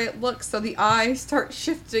change the way it looks, so the eyes start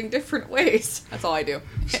shifting different ways. That's all I do.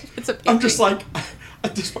 It's a. I'm just painting. like,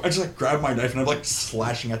 at this point, I just like grab my knife and I'm like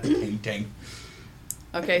slashing at the painting.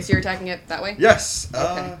 Okay, so you're attacking it that way. Yes.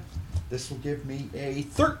 Okay. This will give me a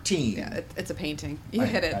 13. Yeah, it's a painting. You I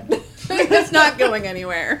hit know. it. It's not going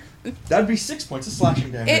anywhere. That'd be 6 points of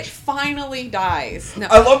slashing damage. It finally dies. No.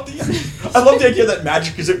 I love the idea that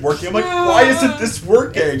magic isn't working. I'm like, why isn't this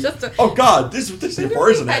working? It's just oh god, this is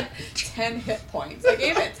more, isn't had it? 10 hit points. I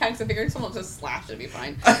gave it 10 so I figured someone will just slash it and be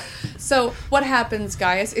fine. So what happens,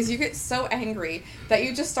 guys, is you get so angry that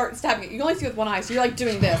you just start stabbing it. You only see with one eye, so you're like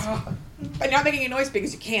doing this. And you're not making a noise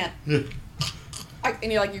because you can't.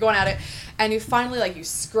 And you're going at it, and you finally you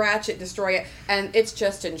scratch it, destroy it, and it's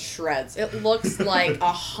just in shreds. It looks like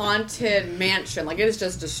a haunted mansion. It is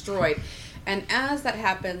just destroyed. And as that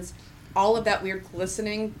happens, all of that weird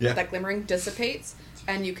glistening, that glimmering dissipates,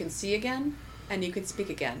 and you can see again, and you can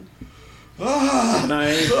speak again. Can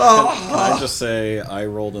I just say I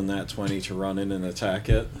rolled in that 20 to run in and attack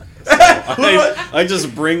it? So I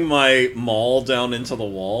just bring my maul down into the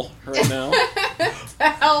wall right now.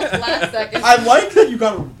 Help, last second. I like that you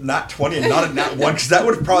got a nat 20 and not a nat 1, because that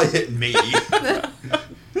would have probably hit me.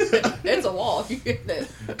 It's a wall if you hit it.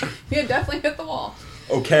 You definitely hit the wall.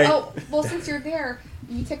 Okay. Oh, well, since you're there,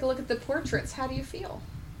 you take a look at the portraits. How do you feel?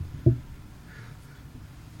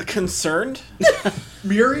 Concerned?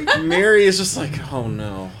 Miri? Miri is just like, oh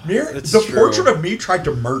no. Miri, It's the true. portrait of me tried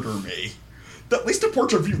to murder me. At least the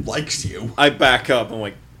portrait of you likes you. I back up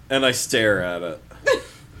and I stare at it.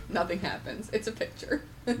 Nothing happens. It's a picture.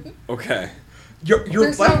 Okay. You're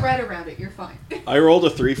There's no red around it. You're fine. I rolled a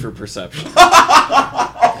 3 for perception.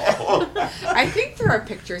 I think there are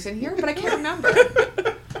pictures in here, but I can't remember.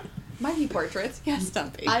 Might be portraits. Yes,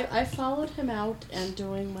 Stumpy. I followed him out and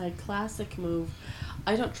doing my classic move.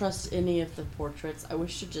 I don't trust any of the portraits. I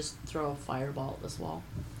wish to just throw a fireball at this wall.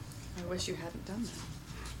 I wish you hadn't done that.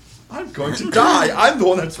 I'm going to die. I'm the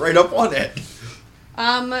one that's right up on it.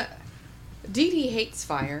 DeeDee hates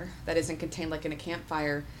fire that isn't contained like in a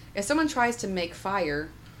campfire. If someone tries to make fire,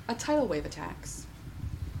 a tidal wave attacks.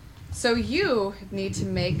 So you need to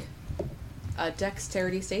make a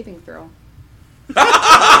dexterity saving throw.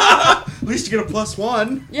 At least you get a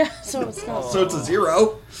 +1. Yeah, so it's not. So it's a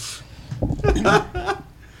 0.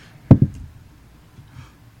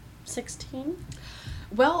 16?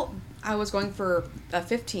 Well, I was going for a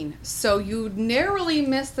 15. So you narrowly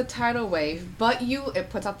missed the tidal wave, but it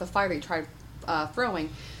puts out the fire that you tried throwing.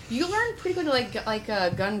 You learned pretty good, like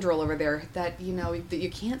a gun drill over there, that that you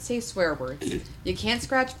can't say swear words, you can't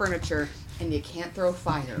scratch furniture, and you can't throw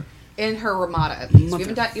fire. In her Ramada, at least. We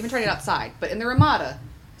haven't tried it outside, but in the Ramada,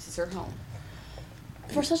 this is her home.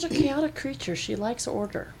 For such a chaotic creature, she likes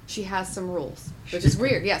order. She has some rules, which is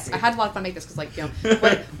weird. Yes, I had a lot of fun making this because,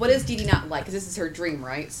 what does DeeDee not like? Because this is her dream,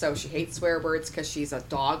 right? So she hates swear words because she's a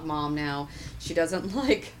dog mom now. She doesn't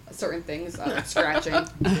like certain things, scratching. So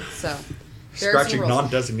there are some Scratching rules.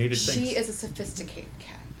 non-designated things. She is a sophisticated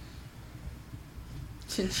cat.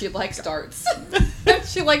 And she likes darts.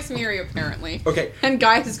 She likes Miri, apparently. Okay. And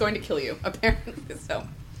Gaius is going to kill you, apparently. So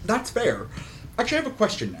That's fair. Actually, I have a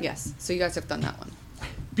question now. yes, so you guys have done that one.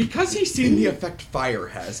 Because he's seen the effect fire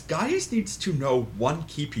has, Gaius needs to know one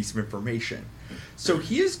key piece of information. So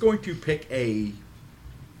he is going to pick the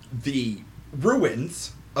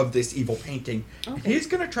ruins of this evil painting, and Okay. he's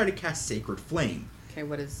going to try to cast Sacred Flame. Okay,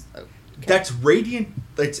 what is... Oh, okay. That's radiant.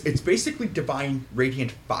 It's basically divine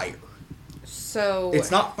radiant fire. So...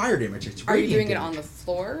 It's not fire damage. It's Are you radiant doing it on damage. the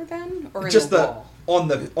floor, then? Or in Just the wall? on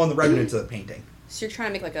the remnants of the painting. So you're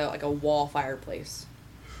trying to make like a wall fireplace.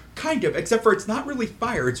 Kind of, except for it's not really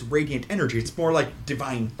fire, it's radiant energy. It's more like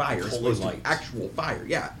divine fire as Holy opposed light. to actual fire,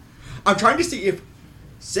 yeah. I'm trying to see if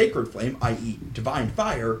Sacred Flame, i.e. divine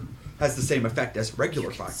fire, has the same effect as regular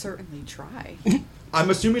You can fire. certainly try. I'm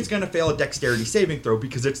assuming it's going to fail a dexterity saving throw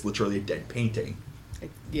because it's literally a dead painting.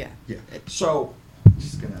 Yeah. Yeah. If So,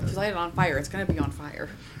 just you gonna... light it on fire, it's going to be on fire.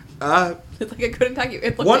 Uh, It's like it couldn't attack you.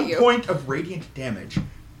 It looked at 1 you. point of radiant damage.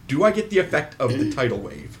 Do I get the effect of the tidal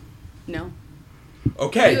wave? No.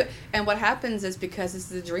 Okay. And what happens is because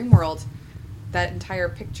this is a dream world, that entire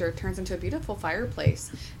picture turns into a beautiful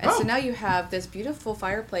fireplace. And so Oh. now you have this beautiful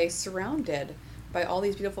fireplace surrounded by all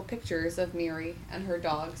these beautiful pictures of Miri and her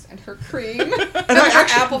dogs and her cream and I her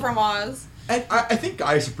actually- apple from Oz. And I think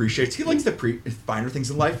Gaius appreciates, he likes the finer things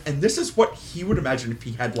in life, and this is what he would imagine if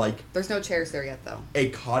he had, like, There's no chairs there yet, though. a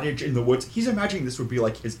cottage in the woods. He's imagining this would be,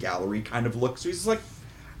 like, his gallery kind of look, so he's just like,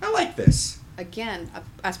 I like this. Again,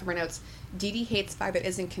 as per my notes, DeeDee hates fire that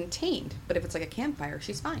isn't contained, but if it's like a campfire,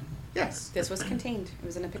 she's fine. Yes. This was contained. It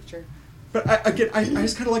was in a picture. But I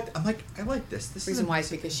just kind of like, I like this. This Reason is why is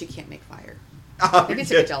because she can't make fire. Oh, Maybe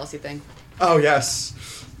it's yeah. like a jealousy thing. Oh, yes.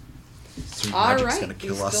 Sweet All magic's right, gonna we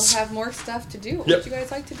kill still us. have more stuff to do. What Yep. would you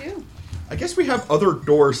guys like to do? I guess we have other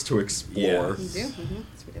doors to explore. Yeah. You do? Mm-hmm.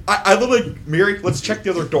 Yes, we do. I literally, Miri, let's check the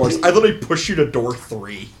other doors. I literally push you to door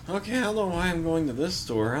 3. Okay, I don't know why I'm going to this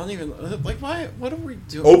door. I don't even like why. What are we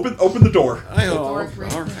doing? Open the door. Door 3.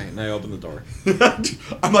 All right, and I open the door.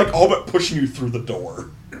 I'm like all but pushing you through the door.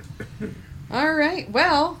 All right.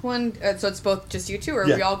 Well, so it's both just you two, or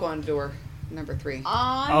Yeah. are we all going to door number 3?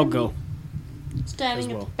 I'll go. Standing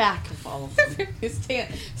As well. at the back of all of them. Stay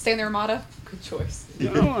in the Armada. Good choice. No,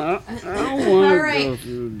 I don't All want to right. go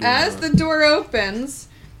through the door. As the door opens,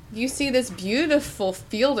 you see this beautiful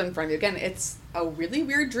field in front of you. Again, it's a really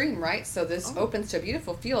weird dream, right? So this opens to a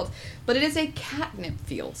beautiful field, but it is a catnip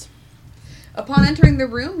field. Upon entering the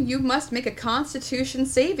room, you must make a Constitution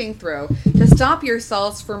saving throw to stop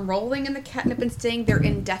yourselves from rolling in the catnip and staying there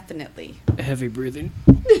indefinitely. Heavy breathing.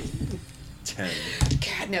 10.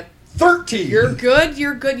 Catnip. 13. You're good.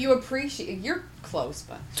 You appreciate. You're close,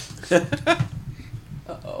 but.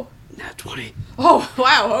 Uh-oh. Nat 20. Oh,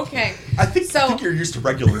 wow. Okay. I think So- you're used to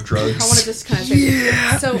regular drugs. I want to just kind of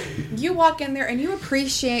say, so you walk in there and you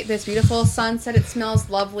appreciate this beautiful sunset. It smells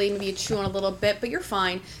lovely. Maybe you chew on a little bit, but you're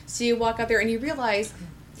fine. So you walk out there and you realize,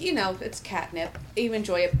 it's catnip. You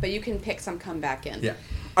enjoy it, but you can pick some, come back in. Yeah.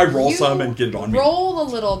 I roll You some and get it on me. Roll a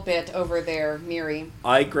little bit over there, Miri.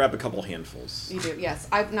 I grab a couple handfuls. You do, yes.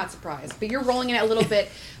 I'm not surprised, but you're rolling in it a little bit,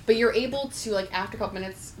 but you're able to, after a couple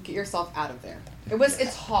minutes, get yourself out of there.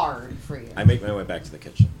 It's hard for you. I make my way back to the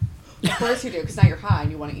kitchen. Of course you do, because now you're high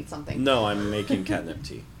and you want to eat something. No, I'm making catnip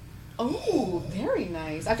tea. Oh, very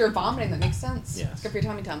nice. After vomiting, that makes sense. Yes. It's good for your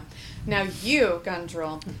tummy tum. Now you,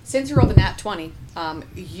 Gundrel, since you rolled a nat 20,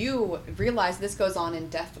 you realize this goes on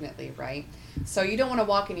indefinitely, right? So you don't want to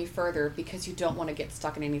walk any further because you don't want to get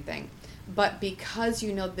stuck in anything. But because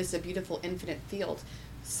you know this is a beautiful infinite field,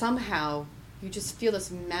 somehow you just feel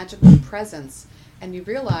this magical presence and you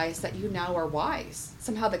realize that you now are wise.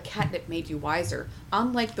 Somehow the catnip made you wiser.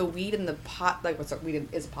 Unlike the weed in the pot, weed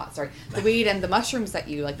is a pot, sorry. The weed and the mushrooms that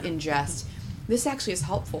you ingest, this actually is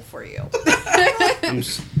helpful for you. I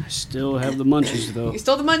still have the munchies, though. You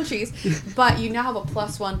still have the munchies, but you now have a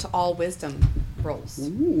 +1 to all wisdom rolls.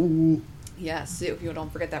 Ooh. Yes, if you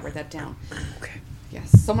don't forget that, write that down. Okay. Yes,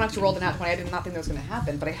 someone actually rolled an nat 20. I did not think that was going to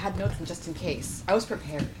happen, but I had notes just in case. I was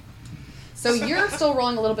prepared. So you're still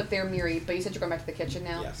rolling a little bit there, Miri, but you said you're going back to the kitchen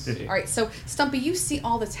now? Yes. All right, so Stumpy, you see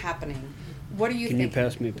all this happening. What are you Can thinking? you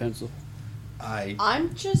pass me a pencil?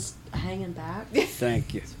 I'm just hanging back.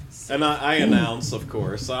 Thank you. And I announce, of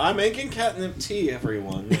course, I'm making catnip tea,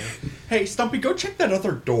 everyone. Hey, Stumpy, go check that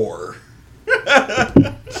other door.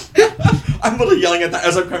 I'm literally yelling at that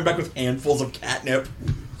as I'm coming back with handfuls of catnip.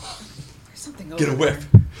 There's something over Get a there. whiff.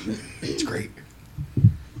 It's great.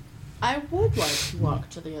 I would like to walk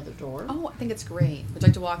to the other door. Oh, I think it's great. Would you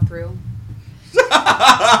like to walk through?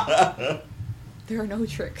 There are no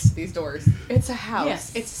tricks, these doors. It's a house.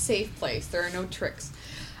 Yes. It's a safe place. There are no tricks.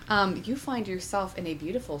 You find yourself in a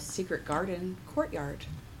beautiful secret garden courtyard.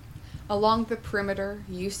 Along the perimeter,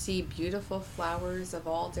 you see beautiful flowers of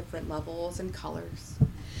all different levels and colors.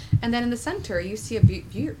 And then in the center, you see a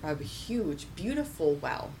huge, beautiful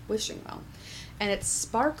well, wishing well. And it's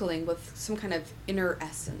sparkling with some kind of inner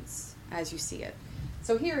essence as you see it.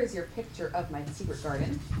 So here is your picture of my secret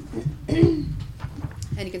garden. And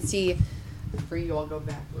you can see, for you, I'll go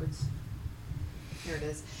backwards. Here it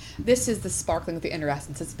is. This is the sparkling with the inner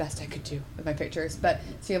essence. It's the best I could do with my pictures. But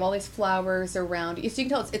so you have all these flowers around you. So you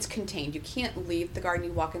can tell it's contained. You can't leave the garden.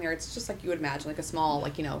 You walk in there. It's just like you would imagine, like a small,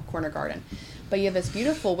 corner garden. But you have this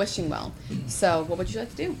beautiful wishing well. So what would you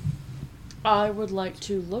like to do? I would like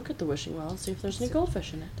to look at the wishing well and see if there's any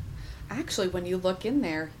goldfish in it. Actually, when you look in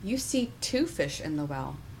there, you see 2 fish in the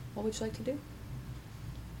well. What would you like to do?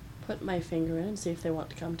 Put my finger in and see if they want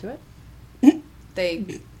to come to it. They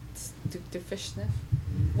do fish sniff.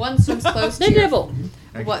 One swims close to They your... nibble.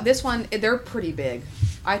 Well, this one, they're pretty big.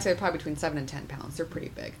 I'd say probably between 7 and 10 pounds. They're pretty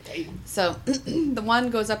big. So the one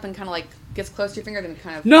goes up and kind of gets close to your finger, then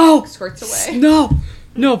kind of No! squirts away.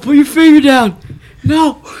 No, put your finger down.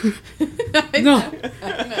 No. No.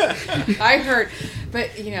 I heard. But,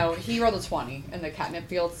 he rolled a 20 in the catnip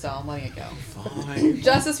field, so I'm letting it go. Fine.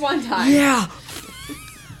 Just this one time. Yeah.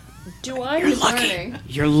 Do I? You're learning.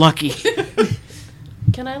 You're lucky.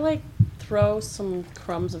 Can I throw some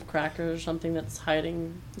crumbs of crackers or something that's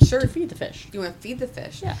hiding Sure. to feed the fish? You want to feed the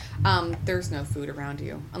fish? Yeah. There's no food around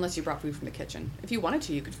you, unless you brought food from the kitchen. If you wanted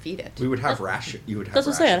to, you could feed it. We would have ration. You would have. That's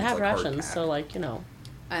what I'm saying. I'd rations, have like rations, hardtack. so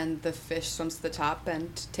And the fish swims to the top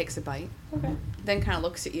and takes a bite. Okay. Then kind of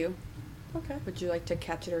looks at you. Okay. Would you like to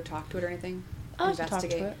catch it or talk to it or anything? I'll have to talk to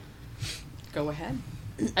it. Go ahead.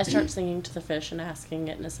 I start singing to the fish and asking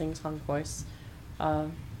it in a sing-song voice,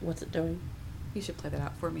 what's it doing? You should play that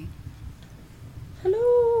out for me.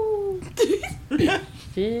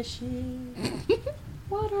 Fishy,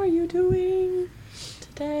 what are you doing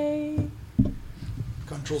today?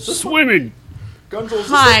 Swimming. Gundles,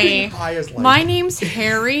 Hi, pie is like. my name's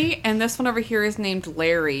Harry, and this one over here is named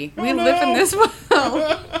Larry. We live in this one.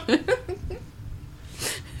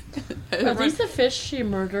 Are these the fish she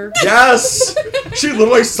murdered? Yes! She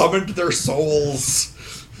literally summoned their souls.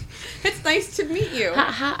 It's nice to meet you.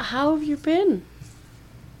 How have you been?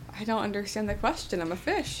 I don't understand the question. I'm a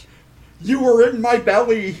fish. You were in my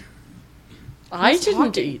belly. I Who's didn't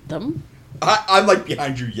talking? eat them. I'm like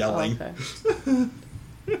behind you yelling. Okay.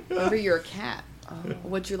 Remember, you're a cat. What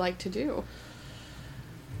would you like to do?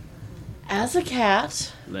 As a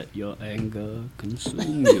cat, Let your anger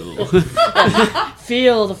consume you.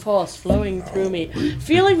 feel the force flowing through me.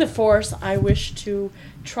 Feeling the force, I wish to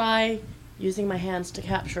try using my hands to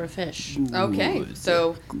capture a fish. Okay, Good.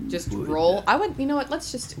 so just Good. roll. I would, you know what?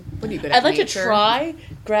 Let's just. What are you good at? I'd like nature? to try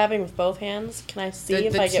grabbing with both hands. Can I see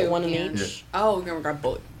if The I get two one in hands. each? Oh, we're gonna grab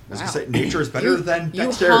both. I was Wow. gonna say, nature is better than You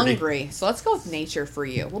dexterity. hungry? So let's go with nature for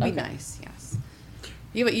you. We'll be Okay. nice. Yes.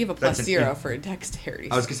 You have a plus That's an 0 in- for dexterity.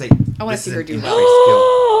 I was gonna say, I wanna this see is her an do increased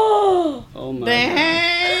well. skill. Oh my god.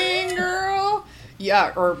 Dang, girl.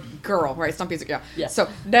 Yeah, or girl, right? Some people, yeah. Yeah. So,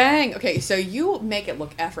 dang. Okay, so you make it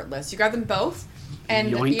look effortless. You grab them both,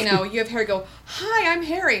 and Yoink. you know you have Harry go, "Hi, I'm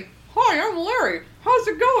Harry. Hi, I'm Larry. How's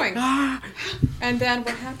it going?" And then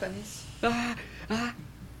what happens?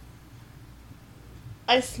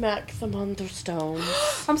 I smack them on their stones.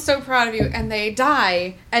 I'm so proud of you. And they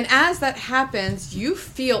die. And as that happens, you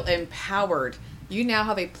feel empowered. You now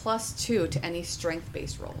have a +2 to any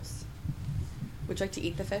strength-based rolls. Would you like to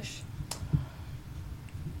eat the fish?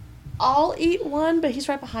 I'll eat one, but he's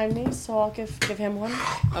right behind me, so I'll give him one.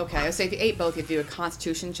 Okay, so if you ate both, you have to do a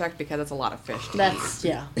constitution check because that's a lot of fish to That's,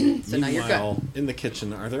 yeah. eat. So now you're good. Meanwhile, in the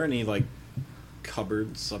kitchen, are there any like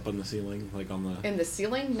cupboards up on the ceiling, like on the? In the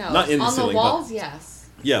ceiling? No. Not in the On ceiling, the but- walls? Yes.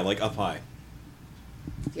 Yeah, like up high.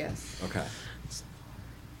 Yes. Okay.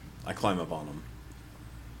 I climb up on them.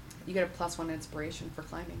 You get a +1 inspiration for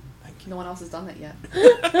climbing. Thank you. No one else has done that yet.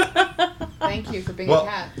 Thank you for being Well, a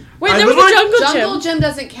cat. Wait, I there was a literally- jungle Jungle gym. gym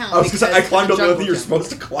doesn't count. I was gonna say, I because climbed it's on a the jungle you're gym.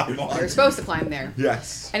 supposed to climb on. You're supposed to climb there.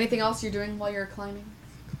 Yes. Anything else you're doing while you're climbing?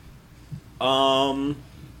 Now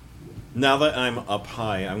that I'm up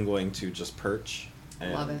high, I'm going to just perch.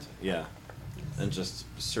 And, Love it. Yeah. And just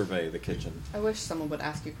survey the kitchen. I wish someone would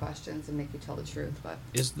ask you questions and make you tell the truth, but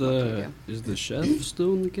Is what can you the do? chef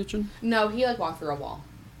still in the kitchen? No, he like walked through a wall.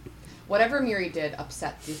 Whatever Miri did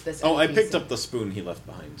upset this. Oh, I NPC. picked up the spoon he left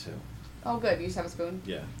behind too. Oh, good. You just have a spoon.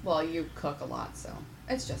 Yeah. Well, you cook a lot, so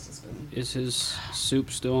it's just a spoon. Is his soup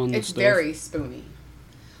still on the It's stove? very spoony.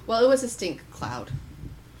 Well, it was a stink cloud.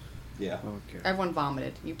 Yeah. Okay. Everyone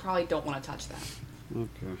vomited. You probably don't want to touch that.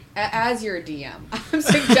 Okay. As your DM, I'm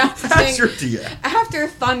suggesting That's your DM. after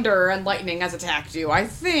thunder and lightning has attacked you, I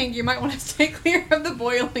think you might want to stay clear of the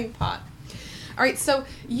boiling pot. All right, so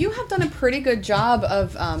you have done a pretty good job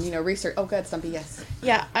of, research. Oh, good, Stumpy, yes.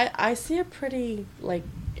 Yeah, I see a pretty, like,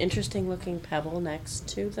 interesting looking pebble next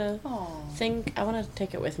to the Oh, thing. I want to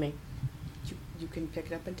take it with me. you can pick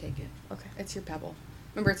it up and take it. Okay. It's your pebble.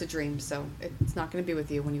 Remember, it's a dream, so it's not going to be with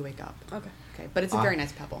you when you wake up. Okay. Okay, but it's a very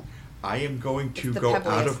nice pebble. I am going to It's the go pebbliest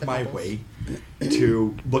out of of my pebbles. way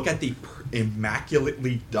to look at the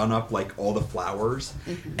immaculately done up, like, all the flowers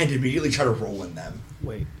Mm-hmm. and immediately try to roll in them.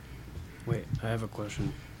 Wait, I have a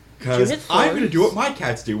question. Because hit I'm going to thorns? do what my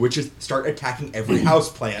cats do, which is start attacking every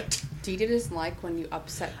houseplant. DeeDee doesn't like when you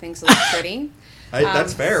upset things that look pretty.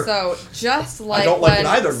 That's fair. So just like don't like when it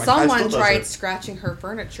either. My cat someone still does tried it. scratching her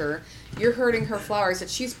furniture, you're hurting her flowers that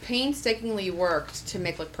she's painstakingly worked to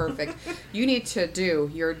make look perfect. You need to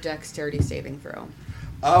do your dexterity saving throw.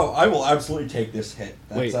 Oh, I will absolutely take this hit.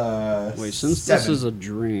 That's, Wait, since 7. this is a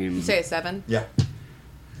dream. You say a 7? Yeah.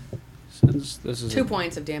 Since this is 2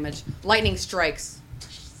 points of damage. Lightning strikes.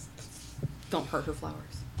 Don't hurt her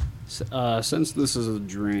flowers. Since this is a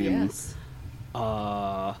dream, Yes.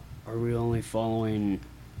 are we only following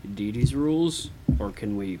DeeDee's rules, or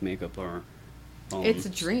can we make up our own? It's a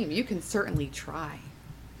dream. You can certainly try.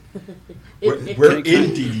 We're Can- in can-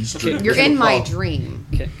 DeeDee's dream. You're There's in no my problem. dream.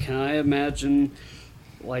 Can I imagine,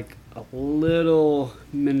 like, a little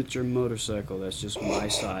miniature motorcycle that's just my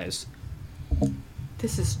size?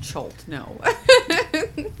 This is Cholt. No.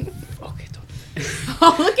 Okay,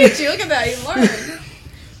 Oh, look at you. Look at that. You learned.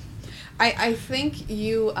 I think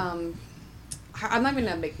you, I'm not going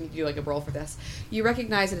to make you do, like, a roll for this. You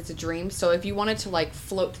recognize that it's a dream, so if you wanted to, like,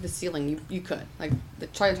 float to the ceiling, you could. Like, the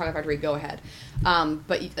Chocolate Factory, go ahead.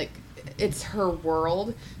 But, it's her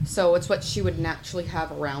world, so it's what she would naturally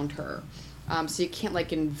have around her. So you can't,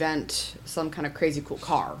 like, invent some kind of crazy cool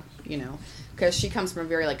car, you know? because she comes from a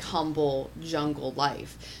very like humble jungle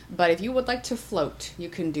life. But if you would like to float, you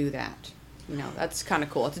can do that. You know, that's kind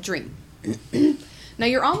of cool. It's a dream. Now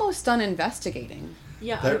you're almost done investigating.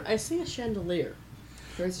 Yeah, I see a chandelier.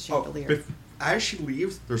 There's a chandelier. As she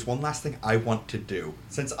leaves, there's one last thing I want to do.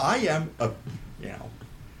 Since I am a,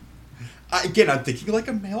 again, I'm thinking like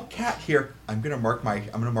a male cat here. I'm gonna mark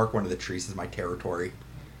one of the trees as my territory.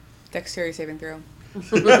 Dexterity saving throw.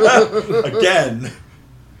 Again.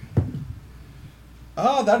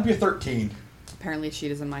 Oh, that'd be a 13. Apparently she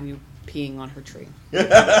doesn't mind you peeing on her tree.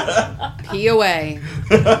 Pee away.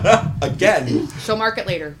 Again. She'll mark it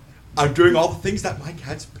later. I'm doing all the things that my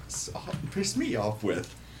cats piss me off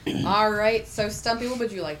with. Alright, so Stumpy, what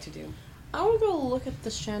would you like to do? I want to go look at the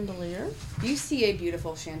chandelier. You see a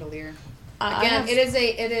beautiful chandelier. Again, it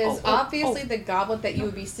is obviously the goblet that you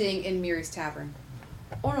would be seeing in Miri's Tavern.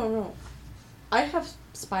 Oh, no. I have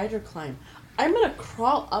spider climb. I'm going to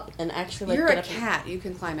crawl up and actually like You're get a up cat. You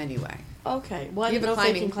can climb anyway. Okay. Well, I You didn't have know a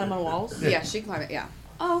if they can climbing- climb on walls. Yeah, she can climb it, yeah.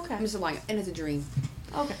 Oh, okay. I'm just lying. And it's a dream.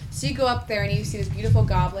 Okay. So you go up there and you see this beautiful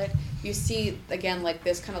goblet. You see, again, like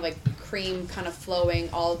this kind of like cream kind of flowing,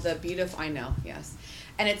 all the beautiful, I know, yes.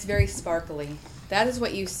 And it's very sparkly. That is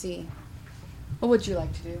what you see. What would you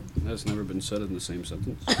like to do? That's never been said in the same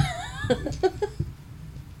sentence.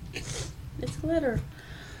 It's glitter.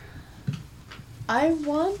 I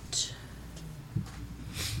want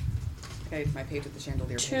Okay, my page with the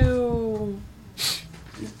chandelier. to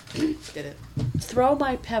Did it. throw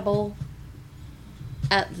my pebble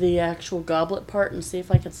at the actual goblet part and see if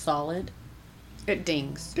like it's solid. It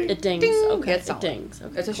dings. It dings. Ding. Okay, It's it solid. dings.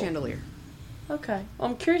 Okay, It's a cool. chandelier. Okay. Well,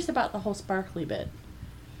 I'm curious about the whole sparkly bit.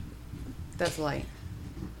 That's light.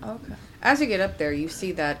 Okay. As you get up there, you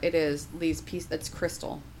see that it is these pieces. It's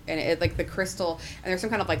crystal, and it like the crystal, and there's some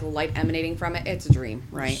kind of like light emanating from it. It's a dream,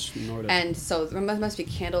 right? Snort it. And so there must be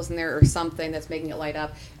candles in there or something that's making it light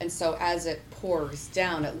up. And so as it pours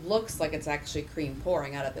down, it looks like it's actually cream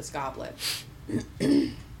pouring out of this goblet.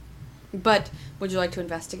 But would you like to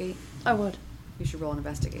investigate? I would. You should roll an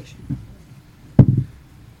investigation.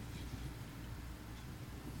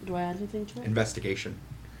 Do I add anything to it? Investigation.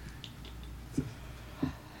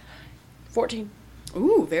 14.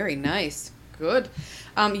 Ooh, very nice. Good.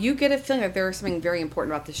 You get a feeling that there is something very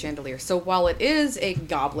important about the chandelier. So while it is a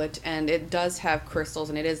goblet and it does have crystals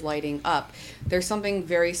and it is lighting up, there's something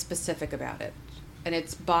very specific about it. And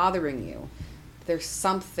it's bothering you. There's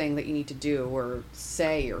something that you need to do or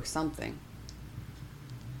say or something.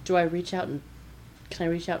 Can I reach out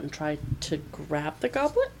and try to grab the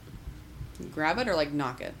goblet? Grab it or like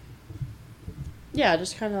knock it? Yeah,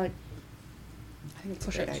 just kind of like I think it's a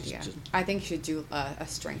Push great it, idea. just- I think you should do a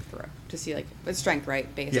strength throw to see like it's strength,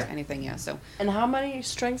 right? Base Yeah. or anything, yeah. So And how many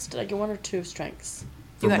strengths did I get? 1 or 2 strengths?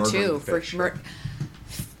 you got murdering 2 the for fish.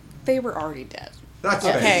 they were already dead. That's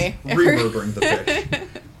Okay. okay. Re-murdering the fish.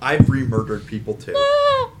 I've re-murdered people too.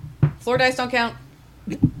 Floor dice don't count.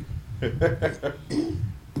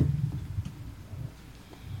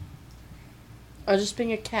 I was just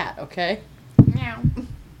being a cat, okay? Meow.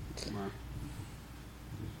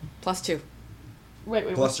 +2. Wait,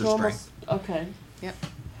 Plus what's your normal? strength. Okay. Yep.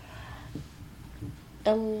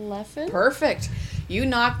 11? Perfect. You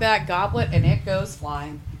knock that goblet and it goes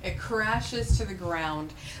flying. It crashes to the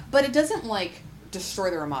ground, but it doesn't like destroy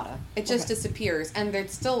the Ramada. It just Okay. disappears, and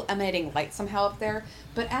it's still emanating light somehow up there.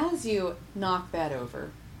 But as you knock that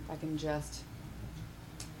over, if I can just,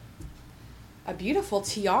 a beautiful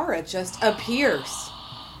tiara just appears.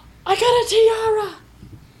 I got a tiara!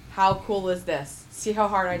 How cool is this? See how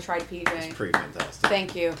hard I tried, PJ? It's pretty fantastic.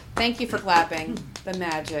 Thank you. Thank you for clapping. The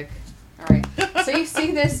magic. All right. So you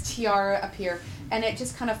see this tiara appear, and it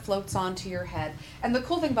just kind of floats onto your head. And the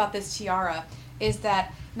cool thing about this tiara is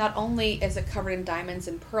that not only is it covered in diamonds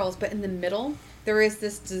and pearls, but in the middle, there is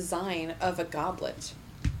this design of a goblet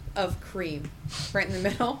of cream right in the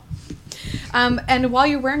middle. And while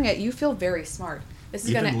you're wearing it, you feel very smart. This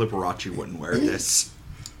is Even going to... Liberace wouldn't wear this.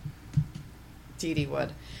 DeeDee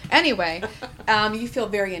would. Anyway, you feel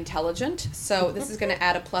very intelligent, so this is going to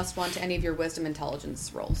add a +1 to any of your wisdom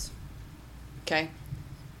intelligence rolls. Okay?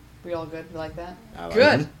 We all good? We like that? I like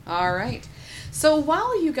Good. it. All right. So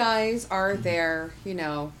while you guys are there,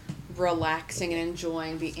 relaxing and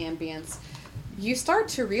enjoying the ambience, you start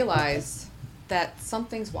to realize that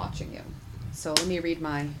something's watching you. So let me read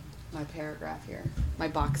my paragraph here, my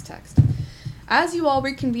box text. As you all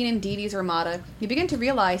reconvene in DeeDee's Ramada, you begin to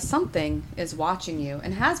realize something is watching you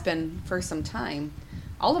and has been for some time.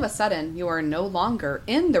 All of a sudden, you are no longer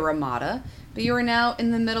in the Ramada, but you are now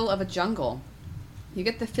in the middle of a jungle. You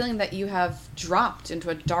get the feeling that you have dropped into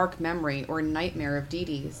a dark memory or nightmare of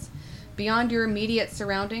DeeDee's. Beyond your immediate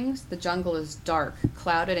surroundings, the jungle is dark,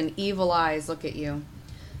 clouded, and evil eyes look at you.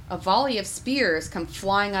 A volley of spears come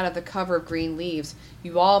flying out of the cover of green leaves.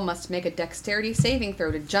 You all must make a dexterity saving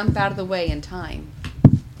throw to jump out of the way in time.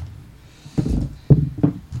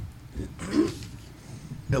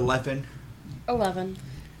 11. 11.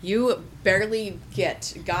 You barely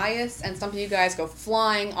get. Gaius and some of you guys go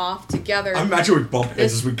flying off together. I imagine we bump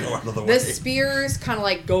heads as we go out of the way. The spears kind of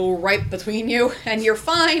like go right between you, and you're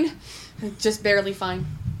fine. Just barely fine.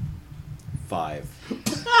 5.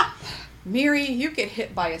 Miri, you get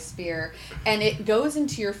hit by a spear, and it goes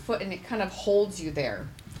into your foot, and it kind of holds you there.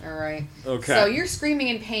 All right. Okay. So you're screaming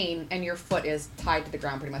in pain, and your foot is tied to the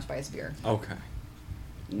ground pretty much by a spear. Okay.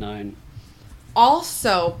 9.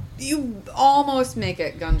 Also, you almost make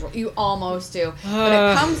it, Gundrel. You almost do. But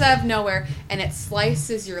it comes out of nowhere, and it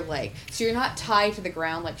slices your leg. So you're not tied to the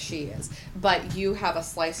ground like she is, but you have a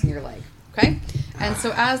slice in your leg. Okay? And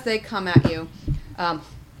so as they come at you,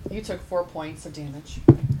 you took 4 points of damage.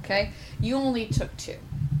 Okay? You only took 2.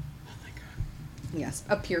 Yes,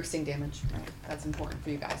 a piercing damage. Right. That's important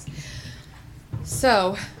for you guys.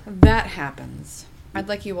 So, that happens. I'd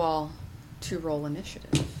like you all to roll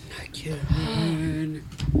initiative. I can.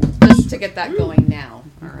 Just to get that going now.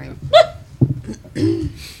 All right.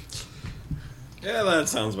 Yeah, that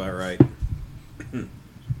sounds about right.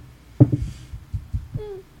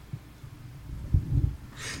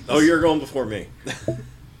 Oh, you're going before me.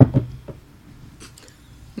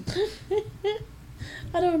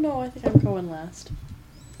 I don't know. I think I'm going last.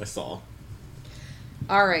 I saw.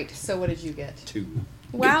 All right. So what did you get? 2.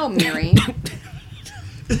 Wow, Mary.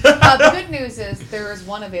 The good news is there is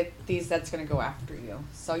one of these that's going to go after you.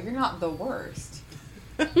 So you're not the worst.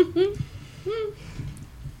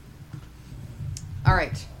 All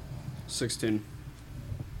right. 16.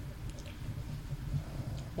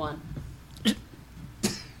 1. Okay.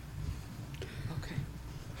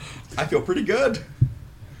 I feel pretty good.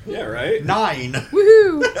 Yeah, right? 9.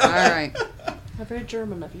 Woohoo! All right. How very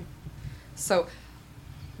German of you. So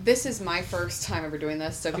this is my first time ever doing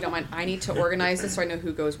this. So if you don't mind, I need to organize this so I know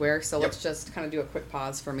who goes where. So let's just kind of do a quick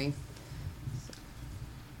pause for me.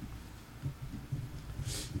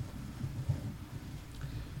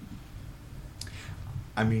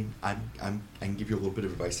 I mean, I can give you a little bit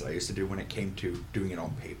of advice that I used to do when it came to doing it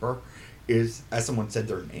on paper. Is as someone said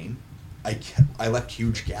their name, I left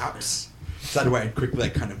huge gaps, so that way I quickly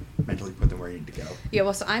kind of mentally put them where I need to go. Yeah,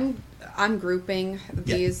 well, so I'm grouping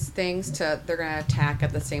these things to they're gonna attack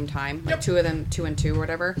at the same time, like 2 of them, 2 and 2 or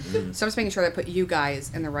whatever. So I'm just making sure that I put you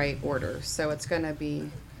guys in the right order. So it's gonna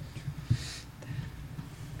be.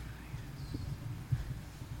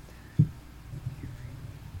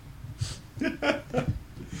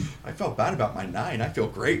 I felt bad about my 9. I feel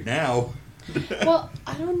great now. Well,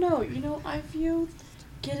 I don't know. You know, I view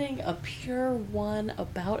getting a pure 1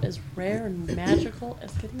 about as rare and magical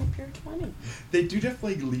as getting a pure 20. They do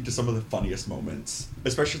definitely lead to some of the funniest moments.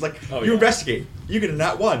 Especially like, Oh, you yeah. investigate, you get a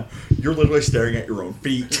nat 1, you're literally staring at your own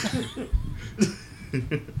feet.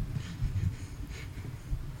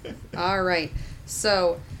 All right.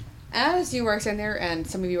 So as you are sitting there, and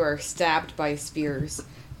some of you are stabbed by spears,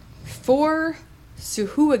 4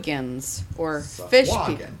 Suhuagans, or fish people.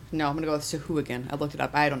 Sahuagin. No, I'm gonna go with Suhuagin. I looked it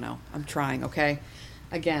up. I don't know. I'm trying. Okay.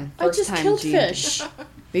 Again, I first just time killed D&D. fish.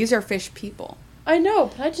 These are fish people. I know,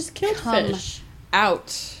 but I just killed Come fish.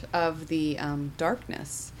 out of the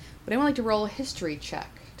darkness. Would anyone like to roll a history check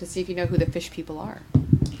to see if you know who the fish people are?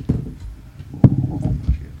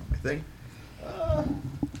 My thing.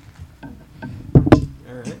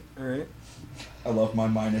 Alright. I love my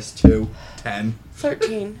 -2. 10.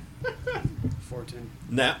 13. 14.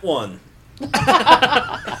 Nat 1.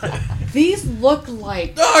 These look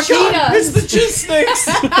like Oh, cheetahs. God! It's the cheese snakes!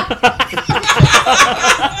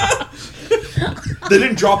 They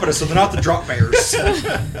didn't drop at us, so they're not the drop bears.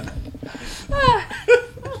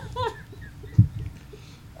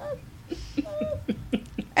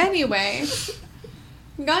 Anyway,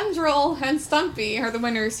 Gundrel and Stumpy are the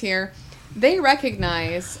winners here. They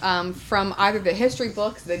recognize from either the history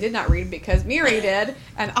books they did not read because Miri did,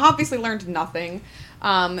 and obviously learned nothing,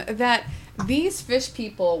 that these fish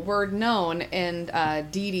people were known in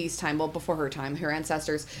DeeDee's time, well, before her time, her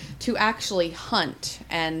ancestors, to actually hunt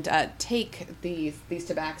and take these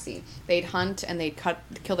tabaxi. They'd hunt and they'd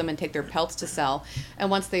kill them and take their pelts to sell. And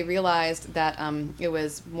once they realized that it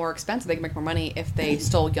was more expensive, they could make more money if they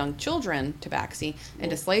stole young children tabaxi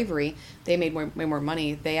into slavery. They made way more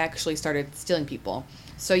money. They actually started stealing people.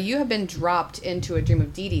 So you have been dropped into a dream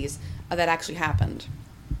of DeeDee's that actually happened.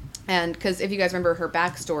 And because if you guys remember her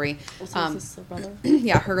backstory, Also, is this her brother?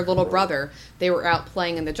 yeah, her little brother, they were out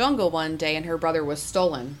playing in the jungle one day and her brother was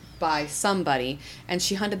stolen by somebody and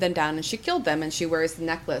she hunted them down and she killed them and she wears the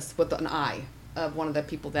necklace with an eye of one of the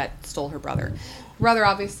people that stole her brother. Her brother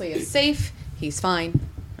obviously is safe. He's fine.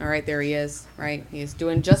 All right, there he is, right? He's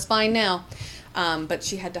doing just fine now. But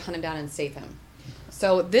she had to hunt him down and save him.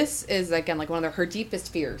 So this is, again, like one of her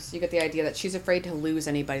deepest fears. You get the idea that she's afraid to lose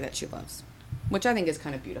anybody that she loves, which I think is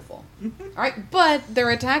kind of beautiful. Mm-hmm. All right, but they're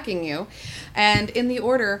attacking you. And in the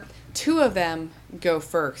order, 2 of them go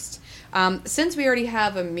first. Since we already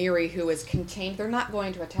have a Miri who is contained, they're not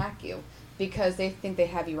going to attack you because they think they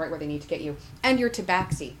have you right where they need to get you. And you're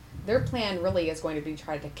Tabaxi. Their plan really is going to be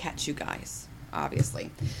try to catch you guys, obviously.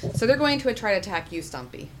 So they're going to try to attack you,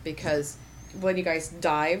 Stumpy, because when you guys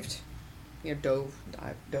dived, dove.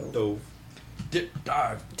 Dip,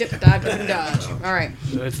 dive. Dip, dive, dip, and dodge. All right.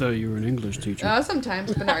 I thought you were an English teacher.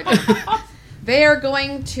 Sometimes, but not right. They are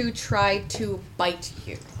going to try to bite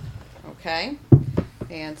you. Okay?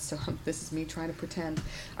 And so this is me trying to pretend.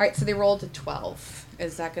 All right, so they rolled a 12.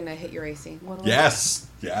 Is that going to hit your AC? Yes.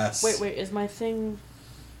 Wait, is my thing...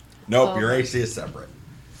 Nope, your AC is separate.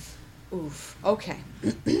 Oof. Okay.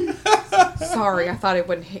 Sorry, I thought it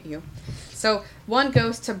wouldn't hit you. So one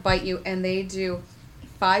goes to bite you, and they do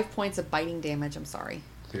 5 points of biting damage. I'm sorry.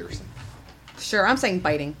 Piercing. Sure, I'm saying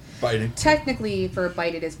biting. Biting. Technically, for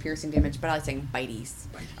bite, it is piercing damage, but I was saying biteys.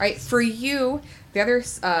 All right, for you, the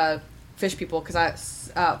other fish people, because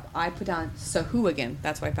I put down Sahuagin.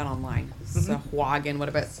 That's what I found online. Sahuagin,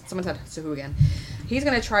 whatever. Someone said Sahuagin. He's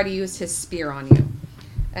going to try to use his spear on you.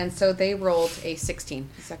 And so they rolled a 16.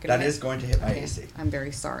 That is going to hit my AC. I'm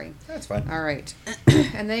very sorry. That's fine. All right.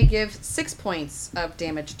 And they give 6 points of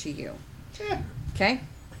damage to you. Yeah. Okay?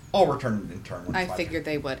 I'll return in turn. I figured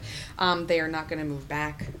they would. They are not going to move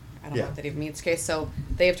back. I don't know what that even means. Okay, so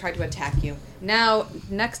they have tried to attack you. Now,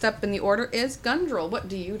 next up in the order is Gundrel. What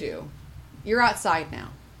do you do? You're outside now.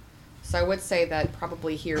 So I would say that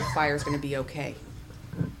probably here fire is going to be okay.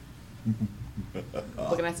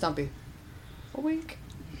 Looking at Stumpy. Awake.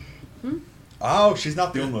 Oh, she's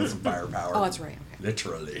not the only one with some firepower. Oh, that's right. Okay.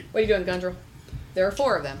 Literally. What are you doing, Gundrel? There are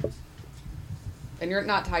 4 of them. And you're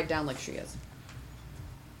not tied down like she is.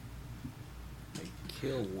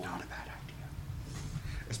 Kill one. Not a bad idea.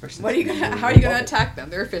 Especially. What are you gonna? How are you gonna attack them?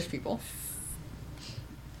 They're fish people.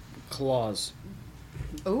 Claws.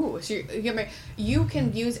 Ooh, so you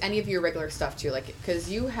can use any of your regular stuff too, like because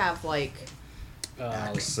you have like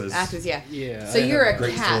axes, yeah. Yeah. So you're a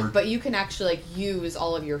great cat, sword. but you can actually like use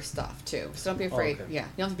all of your stuff too. So don't be afraid. Oh, okay. Yeah, you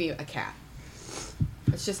don't have to be a cat.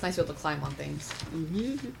 It's just nice to be able to climb on things.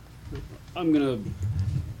 I'm gonna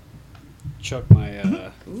chuck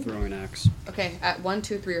my throwing axe. Okay, at 1,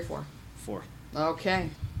 2, 3, or 4. 4. Okay,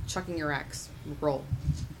 chucking your axe. Roll.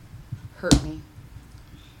 Hurt me.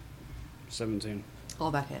 17.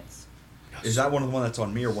 All that hits. Is that one of the ones that's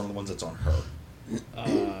on me or one of the ones that's on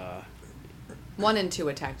her? 1 and 2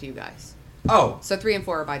 attacked you guys. Oh. So 3 and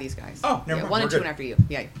 4 are by these guys. Oh, never mind. 1 We're and 2 good. and after you.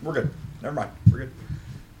 Yeah. We're good. Never mind. We're good.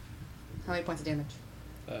 How many points of damage?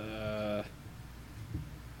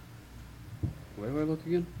 Where do I look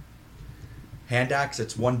again? Hand axe,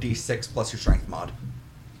 it's 1d6 plus your strength mod.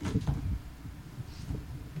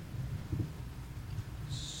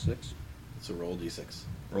 6. So roll d6.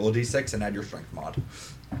 Roll a d6 and add your strength mod.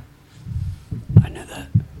 I know that.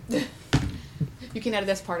 You can edit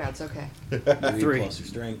this part out. It's okay. 3 plus your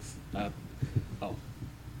strength.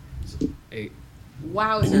 8.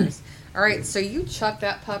 Wowzers. All right, so you chuck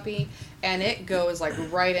that puppy, and it goes like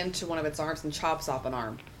right into one of its arms and chops off an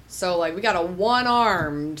arm. So like we got a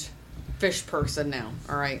one-armed fish person now.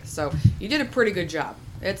 All right, so you did a pretty good job.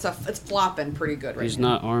 It's flopping pretty good right He's now.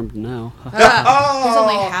 not armed now. He's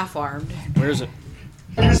only half-armed. Where is it?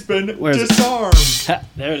 He's been Where is it? disarmed. Ha,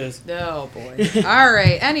 there it is. Oh boy. All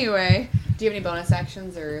right. Anyway, do you have any bonus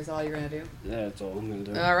actions, or is that all you're gonna do? That's all I'm gonna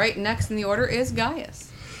do. All right. Next in the order is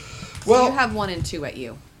Gaius. Well, So you have 1 and 2 at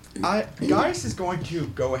you. Gaius is going to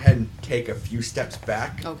go ahead and take a few steps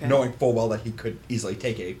back, Okay. knowing full well that he could easily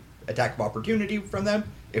take a attack of opportunity from them.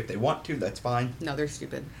 If they want to, that's fine. No, they're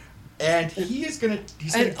stupid. And he's gonna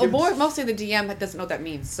Mostly the DM doesn't know what that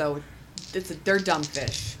means, so they're dumb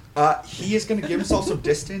fish. he is gonna give himself some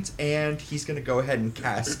distance, and he's gonna go ahead and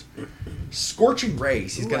cast Scorching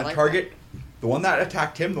Rays. He's Ooh, gonna I like target the one that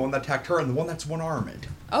attacked him, the one that attacked her, and the one that's one-armed.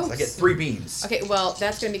 Oh, so I get 3 beams. Okay, well,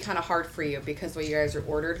 that's going to be kind of hard for you because what you guys are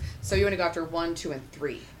ordered. So you want to go after 1, 2, and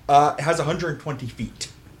 3. It has 120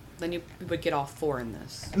 feet. Then you would get all 4 in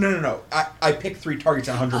this. No. I pick 3 targets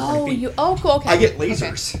at 120 feet. Cool, okay. I get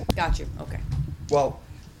lasers. Okay. Got you, okay. Well,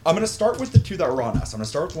 I'm going to start with the 2 that were on us. I'm going to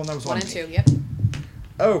start with the one that was 1 on and me. 2, yep.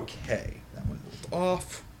 Okay, that one moved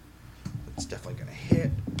off. That's definitely gonna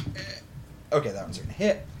hit. Okay, that one's gonna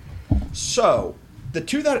hit. So, the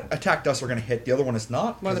 2 that attacked us are gonna hit. The other one is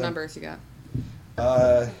not. What are the numbers you got?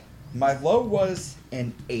 My low was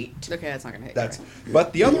an 8. Okay, that's not gonna hit. That's, right.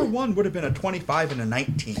 but the other one would have been a 25 and a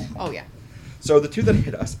 19. Oh yeah. So the 2 that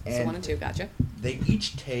hit us, and So 1 and 2, gotcha. they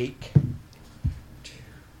each take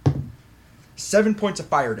 7 points of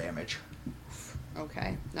fire damage.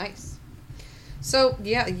 Okay, nice. So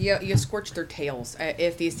yeah, you scorch their tails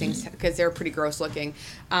if these things, because they're pretty gross looking,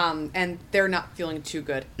 and they're not feeling too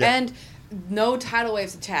good. Yeah. And no tidal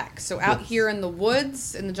waves attack. So out here in the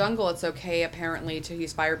woods, in the jungle, it's okay apparently to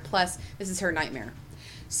use fire. Plus, this is her nightmare.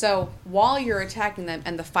 So while you're attacking them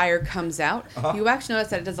and the fire comes out, you actually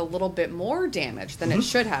notice that it does a little bit more damage than it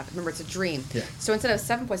should have. Remember, it's a dream. Yeah. So instead of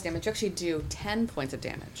 7 points damage, you actually do 10 points of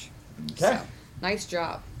damage. Okay. So, nice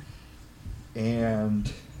job. And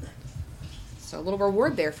So a little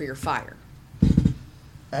reward there for your fire.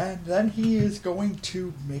 then he is going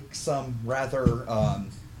to make some rather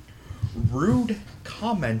rude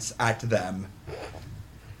comments at them.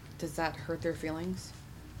 Does that hurt their feelings?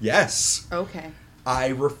 Yes. Okay. I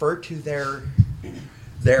refer to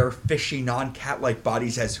their fishy, non-cat-like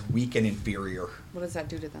bodies as weak and inferior. What does that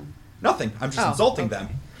do to them? Nothing. I'm just insulting okay.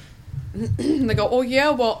 them. They go, oh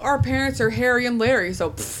yeah, well, our parents are Harry and Larry,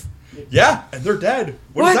 so pfft. Yeah, and they're dead.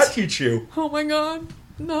 What does that teach you? Oh my god,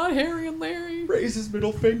 not Harry and Larry. Raise his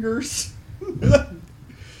middle fingers.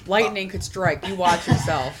 Lightning could strike. You watch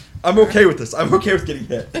yourself. I'm okay with this. I'm okay with getting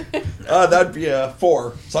hit. That'd be a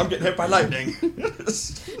 4, so I'm getting hit by lightning.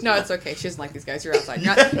 No, it's okay. She doesn't like these guys. You're outside.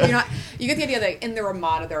 You're not. You get the idea that in the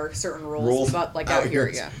Ramada there are certain rules. But like out here,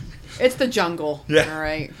 yeah. It's the jungle. Yeah. All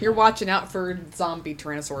right. You're watching out for zombie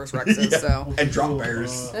Tyrannosaurus Rexes. Yeah. So. And drop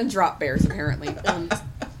bears. And drop bears, apparently.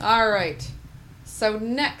 All right. So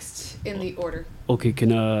next in the order. Okay,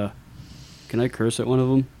 can I curse at one of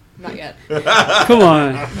them? Not yet. Come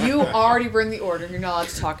on. You already were in the order. You're not allowed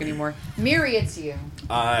to talk anymore. Miri, it's you.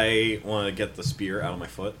 I want to get the spear out of my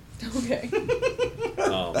foot. Okay.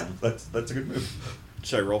 That's a good move.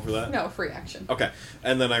 Should I roll for that? No, free action. Okay,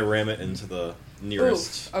 and then I ram it into the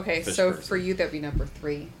nearest. Ooh. Okay, fish so person. for you that'd be number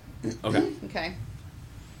 3. Okay. Okay.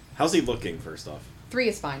 How's he looking? First off. 3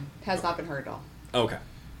 is fine. Has not been hurt at all. Okay.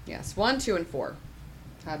 Yes. 1, 2, and 4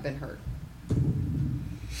 have been hurt.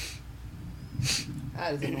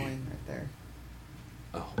 That is annoying right there.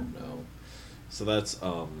 Oh no. So that's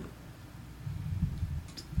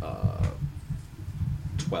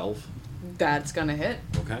 12. That's gonna hit.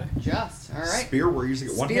 Okay. Just. All right. Spear, we're using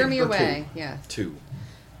it one Spear hand me or away. Yeah. 2.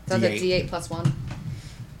 So that's a D8. D8 plus 1.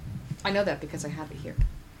 I know that because I have it here.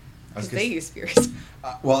 I was Because gonna they use spears.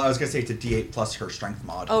 well, I was going to say it's a D8 plus her strength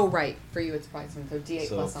mod. Oh, right. For you, it's probably something. So D8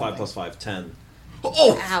 So plus 5 something. plus 5, 10.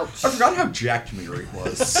 Oh! Ouch. I forgot how jacked Miri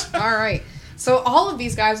was. All right. So all of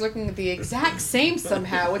these guys looking at the exact same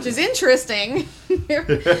somehow, which is interesting.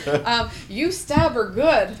 You stab her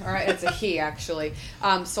good. All right, it's a he actually.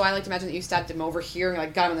 So I like to imagine that you stabbed him over here and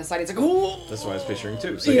like got him on the side. He's like, ooh. That's what I was picturing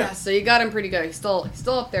too. So Yeah. So you got him pretty good. He's still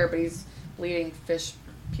up there, but he's bleeding fish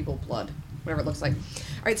people blood, whatever it looks like.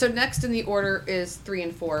 All right. So next in the order is 3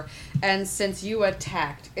 and 4, and since you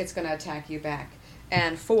attacked, it's gonna attack you back,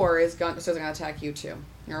 and 4 is going to attack you too.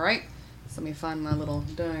 All right. So let me find my little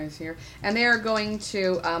dice here. And they are going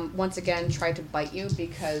to, once again, try to bite you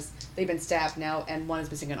because they've been stabbed now and one is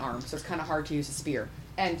missing an arm. So it's kind of hard to use a spear.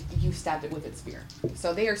 And you stabbed it with its spear.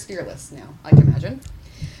 So they are spearless now, I can imagine.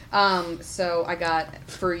 So I got,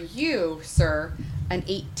 for you, sir, an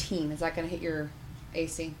 18. Is that going to hit your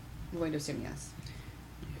AC? I'm going to assume yes.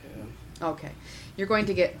 Yeah. Okay. You're going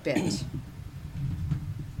to get bit. And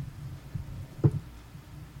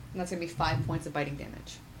that's going to be 5 points of biting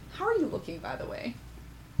damage. How are you looking, by the way?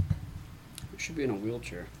 You should be in a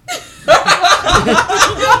wheelchair.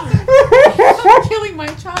 Killing my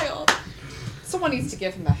child. Someone needs to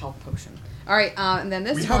give him a health potion. All right, and then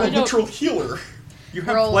this We have a one, literal healer. You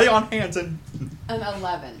have Roll- play on hands and... an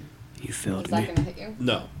 11. You Is failed that me. going to hit you?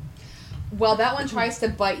 No. Well, that one tries to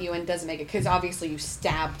bite you and doesn't make it because obviously you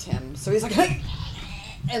stabbed him. So he's like,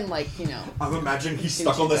 and like, you know. I'm imagining he's Seems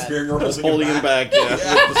stuck on the too spear and you're I was holding him back, yeah, with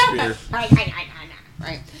the spear.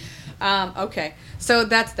 Right. Okay. So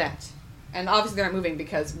that's that. And obviously they're not moving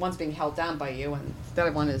because one's being held down by you and the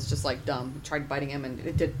other one is just like dumb. Tried biting him and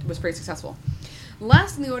it was pretty successful.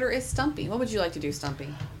 Last in the order is Stumpy. What would you like to do, Stumpy?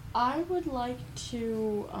 I would like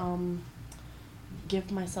to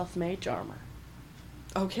give myself mage armor.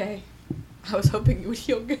 Okay. I was hoping you would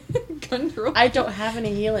heal Gundro. I don't have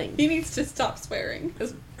any healing. He needs to stop swearing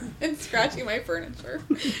and scratching my furniture.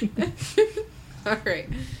 All right.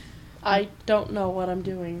 I don't know what I'm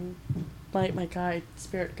doing. my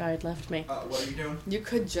spirit guide left me. What are you doing? You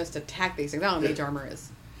could just attack these things. I don't know what mage armor is.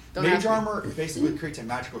 Don't Mage ask me. armor basically creates a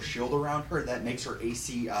magical shield around her that makes her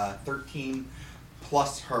AC 13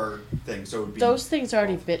 plus her thing. So it would be Those things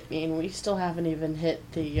already bit me, and we still haven't even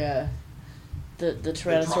hit the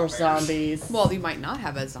Tyrannosaurus zombies. Well, you might not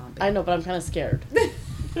have a zombie. I know, but I'm kind of scared.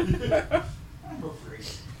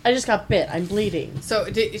 I just got bit. I'm bleeding. So,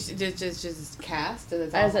 did just cast?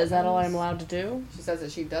 Is Is that all I'm allowed to do? She says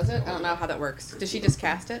that she does it? I don't know how that works. Does she just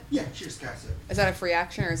cast it? Yeah, she just casts it. Is that a free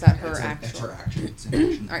action, or is that her It's actual? her action. It's an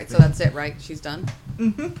action. Alright, so that's it, right? She's done?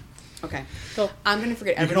 Mm-hmm. Okay. Cool. I'm going to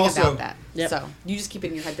forget You can everything also- about that. Yep. So, you just keep it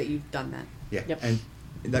in your head that you've done that. Yeah. Yep. And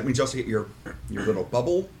that means you also get your little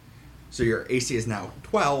bubble. So your AC is now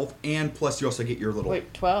 12, and plus you also get your little...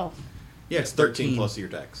 Wait, 12. Yeah, it's 13. plus your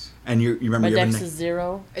dex. And you remember My you have a dex na- is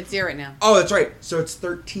 0. It's 0 right now. Oh, that's right. So it's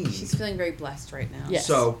 13. She's feeling very blessed right now. Yes.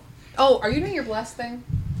 So, Oh, are you doing your blessed thing?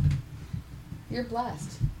 You're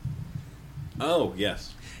blessed. Oh,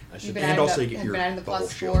 yes. I You've should been and adding also the- you get have your been adding the bubble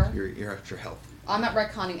plus shield, 4. your extra health. I'm not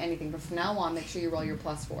retconning anything, but from now on, make sure you roll your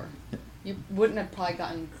plus 4. You wouldn't have probably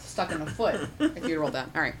gotten stuck in the foot if you rolled that.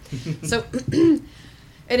 All right. So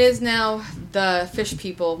it is now the fish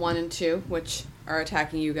people 1 and 2, which are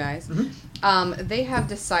attacking you guys. Mm-hmm. They have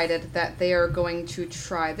decided that they are going to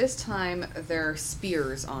try this time their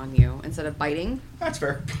spears on you instead of biting. That's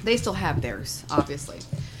fair. They still have theirs, obviously.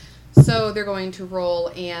 So they're going to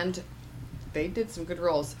roll, and they did some good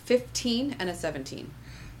rolls. 15 and a 17.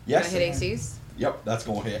 Yes. Gonna hit ACs? Yep, that's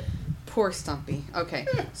going to hit. Poor Stumpy. Okay.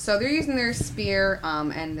 So they're using their spear,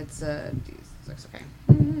 and it's a D6, okay.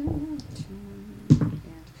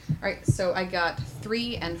 Alright, so I got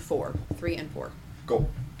 3 and 4. 3 and 4. Go.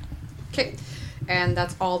 Okay. And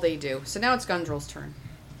that's all they do. So now it's Gundrel's turn.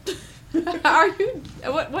 Are you...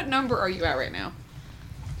 What number are you at right now?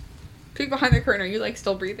 Peek behind the curtain. Are you, like,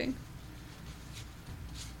 still breathing?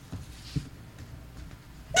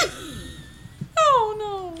 Oh,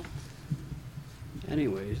 no.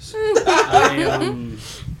 Anyways, I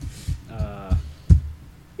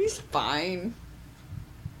He's fine.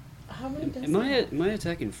 How many does am I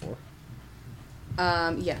attacking 4?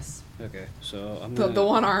 Yes. Okay, so I'm The gonna,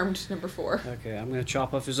 one-armed number 4. Okay, I'm gonna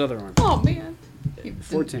chop off his other arm. Oh, man.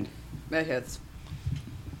 14. That hits.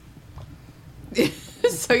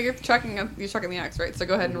 So you're chucking the axe, right? So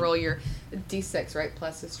go ahead and roll your d6, right?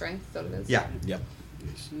 Plus his strength. Is that what it is? Yeah. Yep.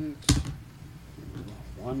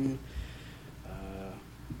 1.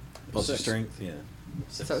 Plus your 6. strength, yeah.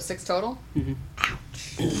 So 6 total? Mhm.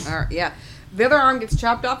 Ouch. All right, yeah. The other arm gets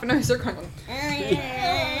chopped off, and now they're going.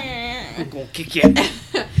 I'm gonna kick you.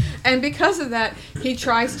 And because of that, he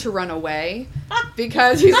tries to run away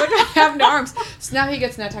because he's like, I have no arms. So now he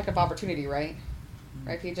gets an attack of opportunity, right?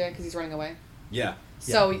 Right, PJ? Because he's running away. Yeah.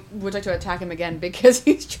 So would you like to attack him again because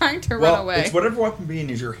he's trying to run away? It's whatever weapon being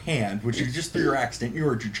is your hand, which you just threw your axe, didn't you,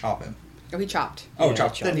 or did you chop him? Oh, he chopped. Oh, Yeah,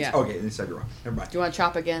 chopped. chopped. Then, Yeah. Okay, then you said you're wrong. Never mind. Do you want to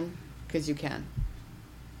chop again? Because you can.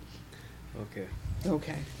 Okay.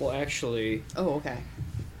 Okay. Well, actually, Oh, okay.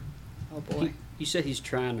 Oh, boy. you said he's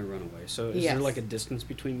trying to run away. So is Yes. there like a distance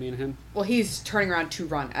between me and him? Well, he's turning around to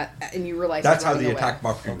run, and you realize That's he's how running the away. attack of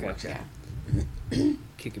opportunity Okay. works, yeah. Yeah.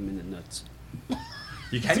 Kick him in the nuts.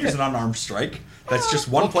 You can use an unarmed strike. That's just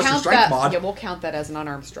 1 We'll plus your count strength that, mod. Yeah, we'll count that as an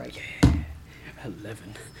unarmed strike.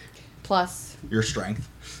 11. Plus, Your strength.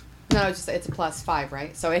 no, it's a plus 5,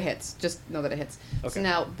 right? So it hits. Just know that it hits. Okay. So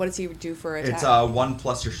now, what does he do for attack? It's 1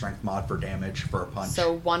 plus your strength mod for damage for a punch.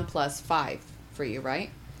 So 1 plus 5 for you, right?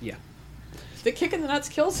 Yeah. The kick in the nuts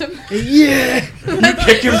kills him. Yeah! You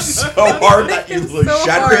kick him so hard that you Kick him so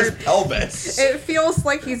shatter his hard. pelvis. It feels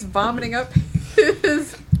like he's vomiting up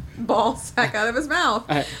his ball sack out of his mouth.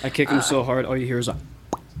 I kick him so hard, all you hear is a.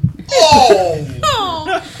 Oh!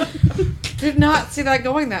 Oh! Did not see that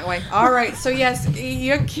going that way. All right, so yes,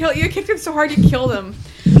 you kicked him so hard you killed him.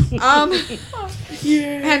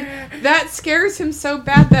 And that scares him so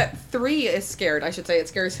bad that 3 is scared. I should say it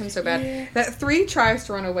scares him so bad that 3 tries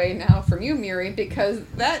to run away now from you, Miri, because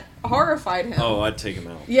that horrified him. Oh, I'd take him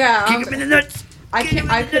out. Yeah, Kick him in the nuts!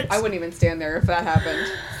 I wouldn't even stand there if that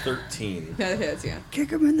happened. 13. That hits, yeah. Kick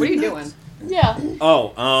him in the What are you nuts. doing? Yeah.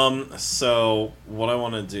 Oh, so what I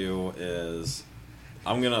want to do is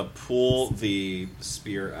I'm gonna pull the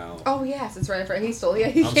spear out, Oh yes, it's right. He stole. Yeah,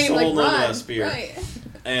 he I'm came still like holding onto run. that spear. Right.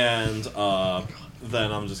 and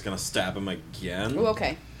then I'm just gonna stab him again. Oh,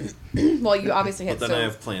 okay. Well, you obviously hit. But then so, I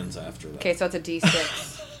have plans after that. okay, so it's a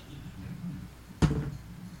D6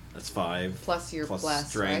 That's 5. plus your Plus bless,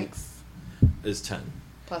 strength is 10. right?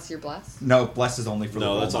 Plus your bless. No, bless is only for the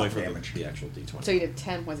No, roll, that's only not for damage. the actual D20. So you did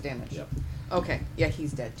 10 points of damage. Yep. Okay. Yeah,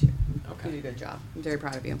 he's dead too. You Okay. did a good job. I'm very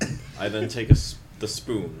proud of you. I then take a the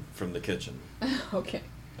spoon from the kitchen, Okay.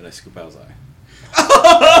 and I scoop out his eye.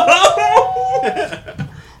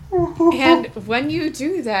 And when you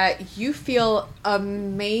do that, you feel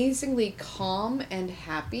amazingly calm and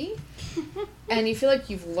happy, and you feel like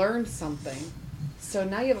you've learned something. So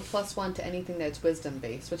now you have a +1 to anything that's wisdom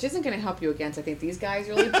based, which isn't going to help you against, I think, these guys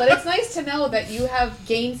really. But it's nice to know that you have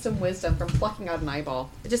gained some wisdom from plucking out an eyeball.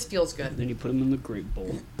 It just feels good. Then you put them in the grape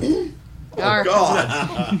bowl. Oh, Alright.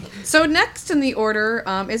 God. So next in the order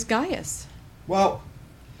is Gaius. Well,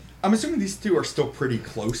 I'm assuming these two are still pretty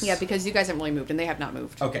close. Yeah, because you guys haven't really moved, and they have not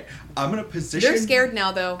moved. Okay, I'm going to position... They're scared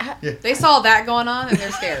now, though. Yeah. They saw that going on, and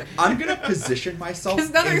they're scared. I'm going to position myself...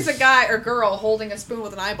 Because now there's a guy or girl holding a spoon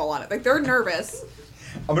with an eyeball on it. Like, they're nervous.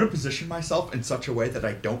 I'm going to position myself in such a way that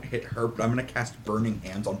I don't hit her, but I'm going to cast Burning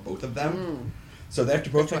Hands on both of them. So they have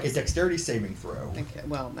to both make a dexterity saving throw. Okay,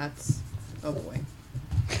 well, that's... Oh, boy.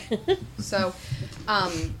 So,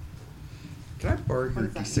 Can I borrow your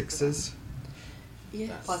What does that mean for D6s?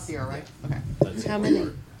 Yes. +0, right? Okay. That's How it.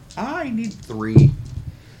 many? I need 3.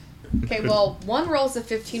 Okay, well, one rolls a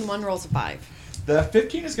 15, one rolls a 5. The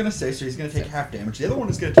 15 is going to save, so he's going to take half damage. The other one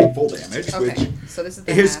is going to take full damage, Okay, which so this is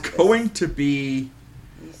the is half. going to be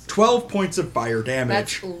 12 points of fire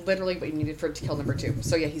damage. That's literally what you needed for it to kill number 2.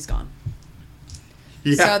 So, yeah, he's gone.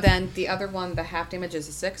 Yeah. So then the other one, the half damage is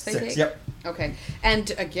a 6 they 6, take? yep. Okay. And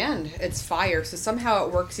again, it's fire, so somehow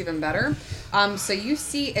it works even better. So you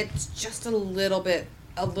see it's just a little bit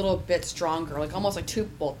stronger, like almost like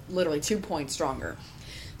literally 2 points stronger.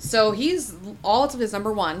 So he's all of his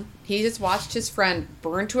number 1. He just watched his friend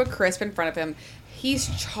burn to a crisp in front of him. He's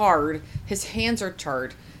charred. His hands are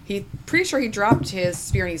charred. He's pretty sure he dropped his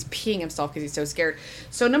spear and he's peeing himself because he's so scared.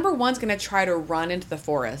 So number 1's going to try to run into the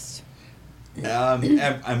forest.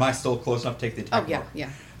 Am I still close enough to take the attack? Oh, yeah, roll? yeah.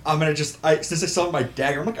 I'm going to just... since I saw my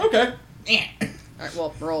dagger, I'm like, okay. All right,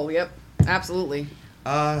 well, roll, yep. Absolutely.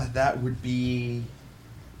 That would be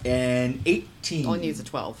an 18. Only needs a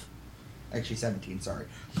 12. Actually, 17, sorry.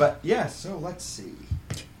 But, yeah, so let's see.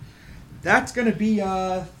 That's going to be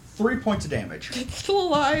 3 points of damage. It's still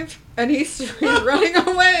alive, and he's running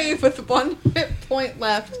away with 1 hit point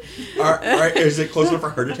left. All right, is it close enough for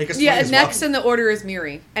her to take a swing Yeah, as next well? in the order is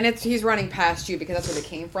Miri, and he's running past you because that's where they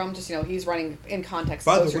came from. Just he's running in context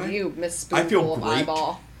By the closer way, to you, Miss I feel Spoonful of great.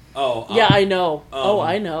 Eyeball. Oh, Yeah, I know.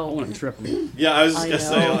 I I know. want to trip him. yeah. I was just I gonna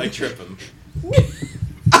say know. I trip him.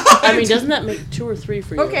 I mean, doesn't that make 2 or 3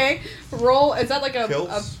 for you? Okay, roll. Is that like a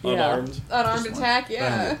Kills? Yeah. Unarmed. unarmed Just attack?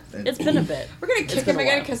 Yeah. It's been a bit. We're gonna It's kick been him a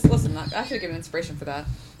again while. because listen, I should have given inspiration for that.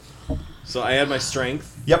 So I had my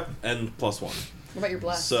strength Yep. and +1. What about your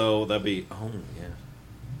bless? So that'd be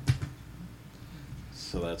yeah.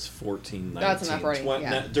 So that's 14, 19, That's enough already,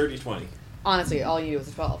 yeah. dirty 20. Honestly, all you do is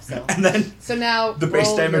a 12. So, And then so now the base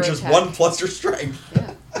roll damage your is attack. 1 plus your strength.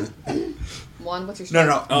 Yeah. 1. What's your No,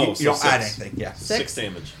 strength? no, Oh, you so don't add 6. anything, yeah. 6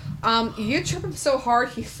 damage. You trip him so hard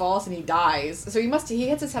he falls and he dies. So he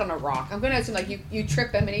hits his head on a rock. I'm gonna assume like you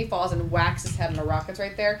trip him and he falls and whacks his head on a rock that's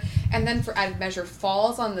right there. And then for added measure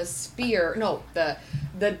falls on the spear, no, the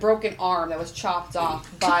broken arm that was chopped off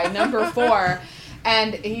by number 4,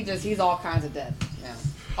 and he's all kinds of dead. Yeah.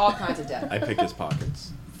 All kinds of dead. I pick his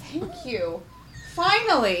pockets. Thank you.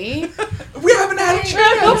 Finally, We haven't had a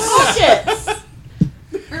chance! Pockets!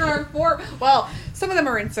 there are 4. Well, some of them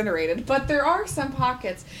are incinerated, but there are some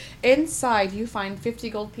pockets. Inside, you find 50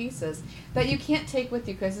 gold pieces that you can't take with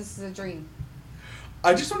you because this is a dream.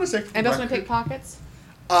 I just want to say for And the don't want to take record, pockets?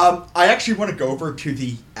 I actually want to go over to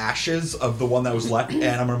the ashes of the one that was left, and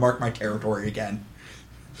I'm going to mark my territory again.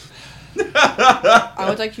 I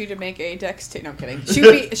would like you to make a dex. No, I'm kidding.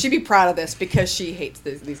 She'd be proud of this because she hates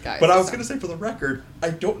these guys. But I was so. going to say, for the record, I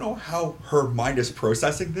don't know how her mind is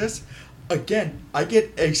processing this. Again, I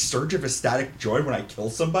get a surge of ecstatic joy when I kill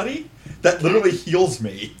somebody that literally heals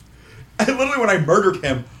me. And literally when I murdered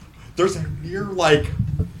him, there's a near, like...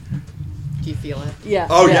 Do you feel it? Yeah.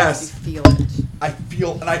 Oh, yeah. yes. Do you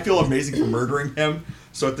feel it? I feel amazing for murdering him.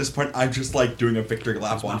 So at this point, I'm just, like, doing a victory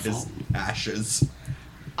lap on his ashes.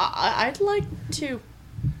 I'd like to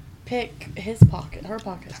pick her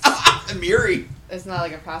pockets. Miri! It's not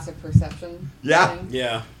like a passive perception. Yeah. thing?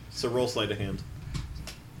 Yeah. So roll sleight of hand.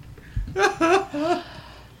 But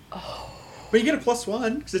you get a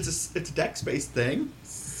 +1 because it's a dex-based thing.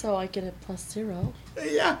 So I get a +0.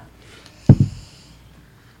 Yeah.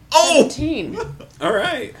 Oh! 17. All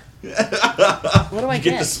right. What do I You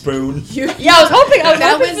get the spoon. You, Yeah, I was hoping.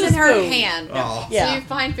 that was for the in her spoon. hand. Oh. So Yeah. you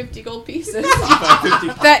find 50 gold pieces 50.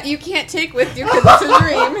 that you can't take with you because it's a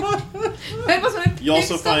dream. That was when You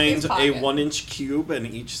also stuff in his find a pocket. 1-inch cube, and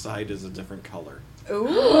each side is a different color.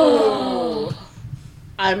 Ooh.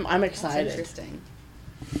 I'm That's excited. interesting.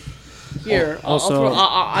 Here, Also-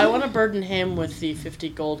 I want to burden him with the 50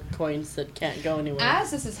 gold coins that can't go anywhere.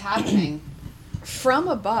 As this is happening, from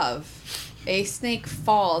above, a snake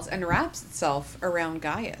falls and wraps itself around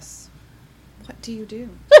Gaius. What do you do?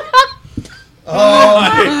 Oh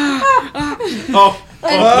no!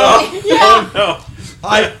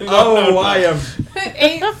 I am. An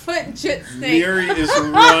 8-foot jit snake. Miri is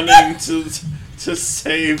running to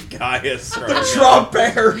save Gaius. Right The now. drop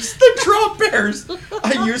bears! The drop bears!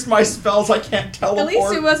 I used my spells, I can't teleport. At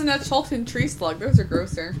least it wasn't a Cholton tree slug. Those are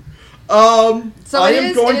grosser. I it am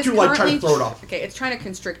is- going it to is like try to currently throw it off. Okay, it's trying to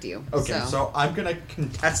constrict you. Okay, so I'm gonna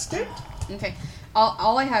contest it. Okay.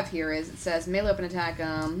 All I have here is it says melee open attack,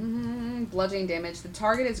 bludgeoning damage. The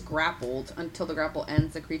target is grappled until the grapple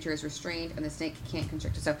ends. The creature is restrained and the snake can't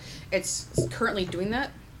constrict it. So it's currently doing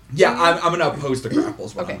that. Yeah, I'm gonna oppose the grapple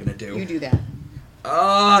is what Okay, I'm gonna do. you do that.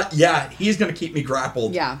 Yeah, he's gonna keep me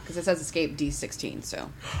grappled. Yeah, because it says escape D16. So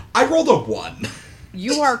I rolled a 1.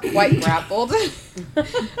 you are quite grappled.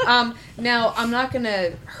 Now I'm not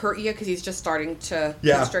gonna hurt you because he's just starting to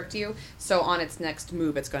constrict you. So on its next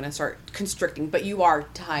move, it's gonna start constricting. But you are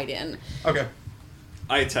tied in. Okay.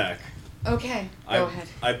 I attack. Okay, go ahead.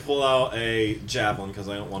 I pull out a javelin because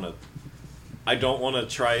I don't want to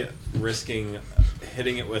try risking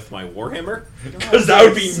hitting it with my warhammer. Because that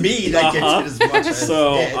would be me that gets hit as much as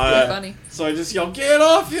So it. Funny. So I just yell, "Get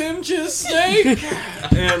off him, just snake!"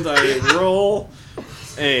 And I roll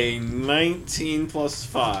a 19 plus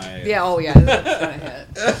 5. Yeah, oh yeah, that's gonna hit.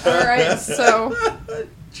 Alright, so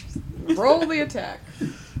roll the attack.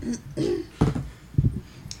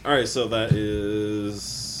 Alright, so that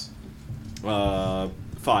is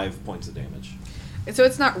 5 points of damage. So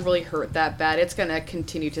it's not really hurt that bad. It's gonna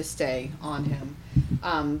continue to stay on him.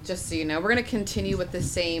 Just so you know, we're gonna continue with the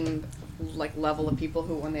same level of people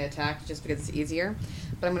who when they attack, just because it's easier.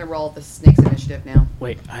 But I'm gonna roll the snake's initiative now.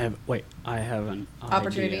 I have an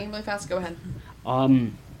Opportunity, idea. really fast. Go ahead.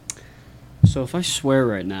 So if I swear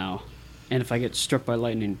right now, and if I get struck by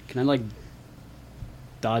lightning, can I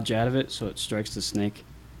dodge out of it so it strikes the snake?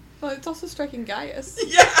 Well, it's also striking Gaius.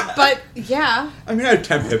 Yeah! But yeah. I mean, I have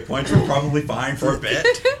 10 hit points. We're probably fine for a bit.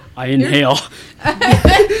 I inhale.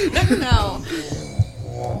 No.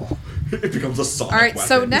 It becomes a sonic All right. weapon.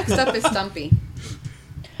 So next up is Stumpy.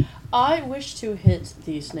 I wish to hit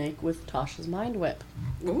the snake with Tasha's mind whip.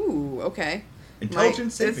 Ooh. Okay.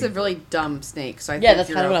 Intelligence saving. It's a really dumb snake, so I Yeah, think that's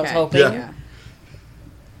you're kind of what I was okay. hoping. Yeah.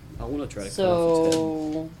 I want to try to cut off its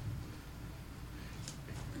So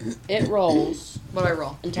it rolls What do I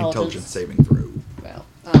roll? Intelligence saving throw. Well,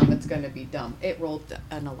 it's going to be dumb. It rolled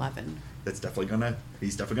an 11. He's definitely gonna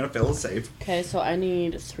fail his save. Okay, so I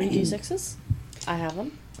need 3d6s. I have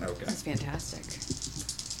them. Okay. That's fantastic.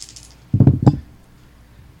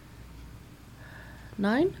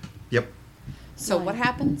 9. Yep. So what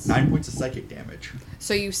happens? 9 points of psychic damage.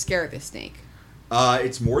 So you scare this snake.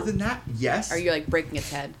 It's more than that, yes. Are you breaking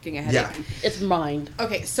its head, getting a headache? Yeah. It's mind.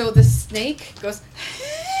 Okay, so the snake goes.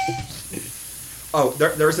 Oh,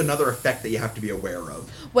 there's another effect that you have to be aware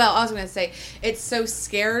of. Well, I was going to say, it's so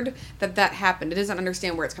scared that happened. It doesn't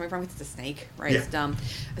understand where it's coming from. It's a snake, right? Yeah. It's dumb.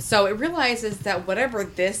 So it realizes that whatever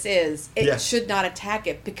this is, it should not attack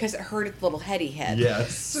it because it hurt its little heady head.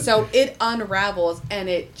 Yes. So it unravels and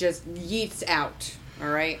it just yeets out. All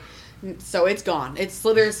right? So it's gone. It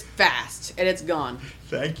slithers fast and it's gone.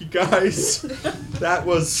 Thank you, guys. That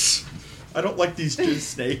was... I don't like these jizz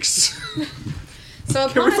snakes. So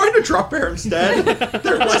Can we find a drop bear instead?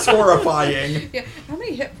 They're less horrifying. Yeah. How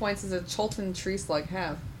many hit points does a Cholton tree slug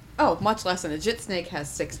have? Oh, much less than a jit snake has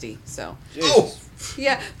 60. So. Oh!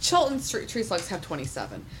 Yeah, Cholton tree slugs have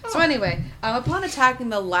 27. So anyway, upon attacking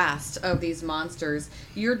the last of these monsters,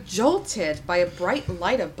 you're jolted by a bright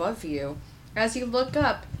light above you. As you look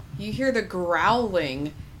up, you hear the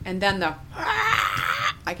growling and then the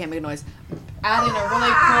I can't make a noise. Add in a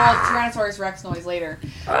really cool Tyrannosaurus Rex noise later.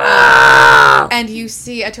 And you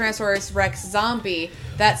see a Tyrannosaurus Rex zombie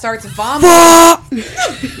that starts vomiting.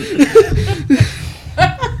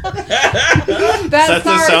 That's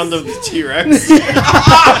the sound of the T-Rex.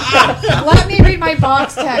 Let me read my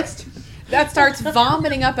box text. That starts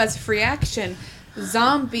vomiting up as free action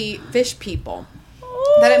zombie fish people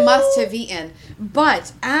that it must have eaten.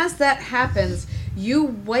 But as that happens, you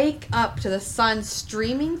wake up to the sun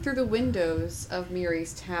streaming through the windows of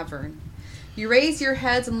Miri's tavern. You raise your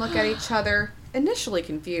heads and look at each other, initially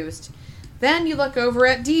confused. Then you look over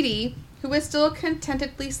at DeeDee, who is still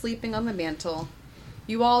contentedly sleeping on the mantle.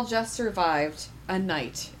 You all just survived a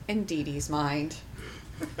night in DeeDee's mind.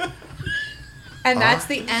 And that's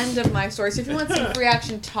the end of my story. So if you want some free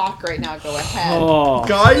action talk right now, go ahead. Oh.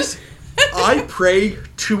 Guys, I pray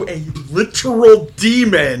to a literal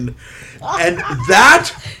demon And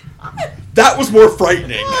that was more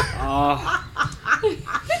frightening.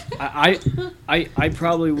 I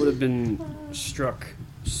probably would have been struck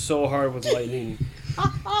so hard with lightning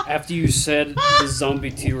after you said the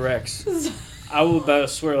zombie T-Rex. I would about to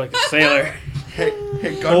swear like a sailor. Hey,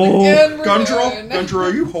 Oh. Gundro,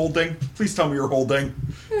 are you holding? Please tell me you're holding.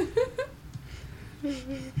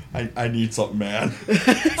 I need something, man.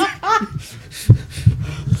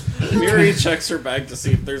 Miri checks her bag to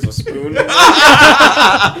see if there's a spoon. There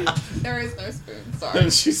is no spoon, sorry.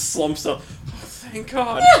 And she slumps up. Oh, thank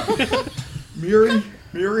God.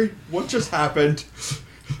 Miri, what just happened?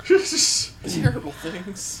 Terrible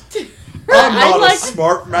things. I'm not like- a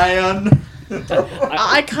smart man.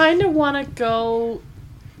 I kind of want to go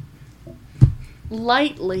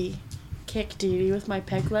lightly kick DeeDee with my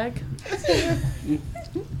peg leg.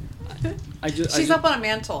 She's up on a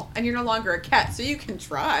mantle, and you're no longer a cat, so you can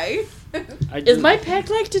try. Is my peg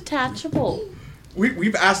leg detachable?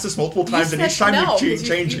 We've asked this multiple times, and each time we keep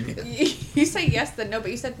changing it. You say yes, then no,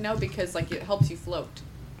 but you said no because like it helps you float.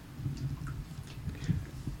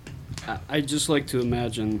 I just like to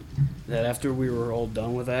imagine that after we were all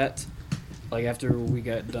done with that, like after we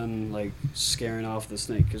got done like scaring off the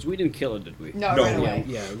snake, because we didn't kill it, did we? No, No. right away.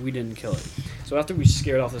 Yeah, we didn't kill it. So after we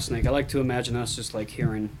scared off the snake, I like to imagine us just like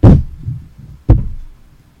hearing,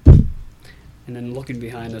 and then looking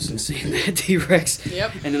behind us and seeing that T-Rex.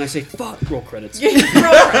 Yep. And then I say, "Fuck!" Roll credits.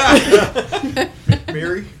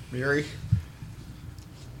 Miri,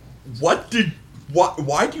 why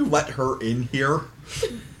do you let her in here?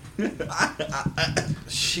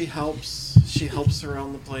 She helps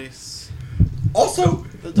around the place. Also,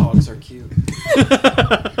 The dogs are cute.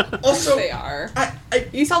 They are. I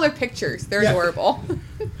You saw their pictures. They're Yeah. adorable.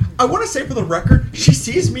 I want to say for the record, she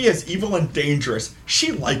sees me as evil and dangerous.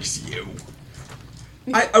 She likes you.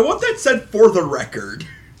 I want that said for the record.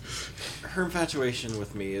 Her infatuation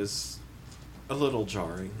with me is a little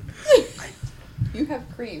jarring. You have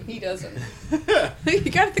cream. He doesn't.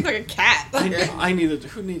 You gotta think like a cat.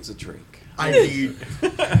 Who needs a drink? I need.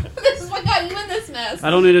 This is what got you in this mess. I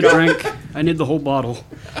don't need a drink. I need the whole bottle.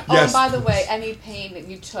 Oh, Yes. and by the way, any pain that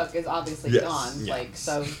you took is obviously Yes. gone. Yes. Like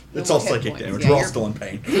so. It's no all hit psychic points. damage. Yeah, We're all you're- still in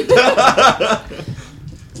pain.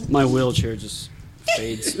 My wheelchair just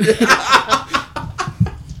fades. I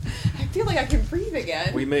feel like I can breathe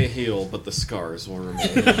again. We may heal, but the scars will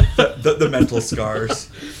remain. the mental scars.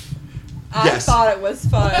 I yes. thought it was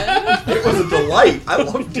fun. It was a delight. I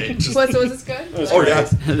loved it. Just, So was this good? oh yeah.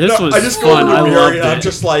 This was I just fun. go I over to loved Mary and I'm it.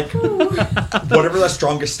 just like, whatever the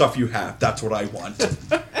strongest stuff you have, that's what I want.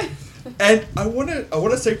 And I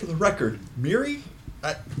wanna say for the record, Miri,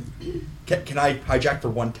 can I hijack for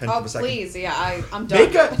 1/10 Oh of a second? please, yeah, I'm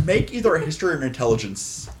done. Make either a history or an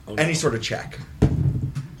intelligence, Oh, no. any sort of check.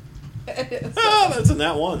 That's in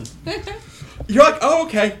that one. You're like, oh,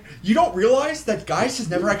 okay. You don't realize that Geist has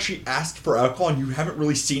never actually asked for alcohol, and you haven't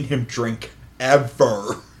really seen him drink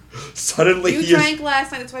ever. Suddenly, You he drank is.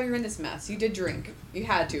 last night. That's why you're in this mess. You did drink. You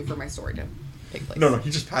had to for my story to take place. No,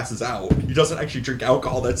 he just passes out. He doesn't actually drink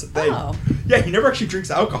alcohol. That's the thing. Oh. Yeah, he never actually drinks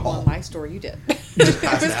Well, alcohol. in my story, you did. You just It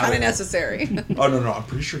passed was kind out. of necessary. Oh no, I'm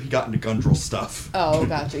pretty sure he got into Gundrel stuff. Oh,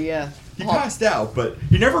 gotcha. Yeah. He Oh, passed out, but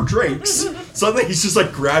he never drinks. Suddenly, he's just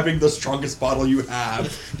like grabbing the strongest bottle you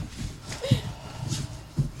have.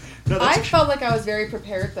 No, that's I actually- felt like I was very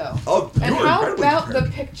prepared, though. Oh, you And were how incredibly about prepared. the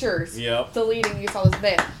pictures? Yep. Deleting, you saw this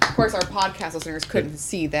there. Of course, our podcast listeners couldn't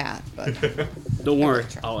see that, but Don't worry,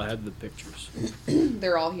 I'll add the pictures.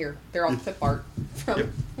 they're all here. They're all clip art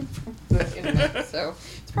from the internet, so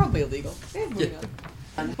it's probably illegal. Yeah, moving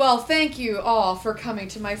on. Well, thank you all for coming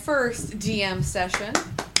to my first DM session.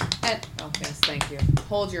 And oh yes, thank you.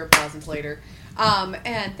 Hold your applause until later.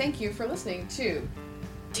 And thank you for listening to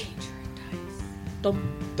Danger and Dice.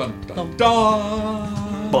 Dun dun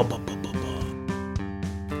dun. Bum, bum, bum.